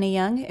Bethany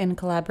Young in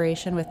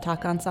collaboration with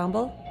Talk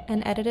Ensemble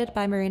and edited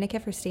by Marina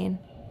Kifferstein.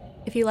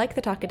 If you like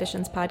the Talk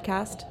Editions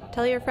podcast,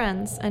 tell your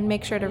friends and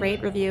make sure to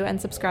rate, review, and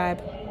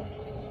subscribe.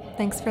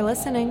 Thanks for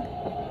listening.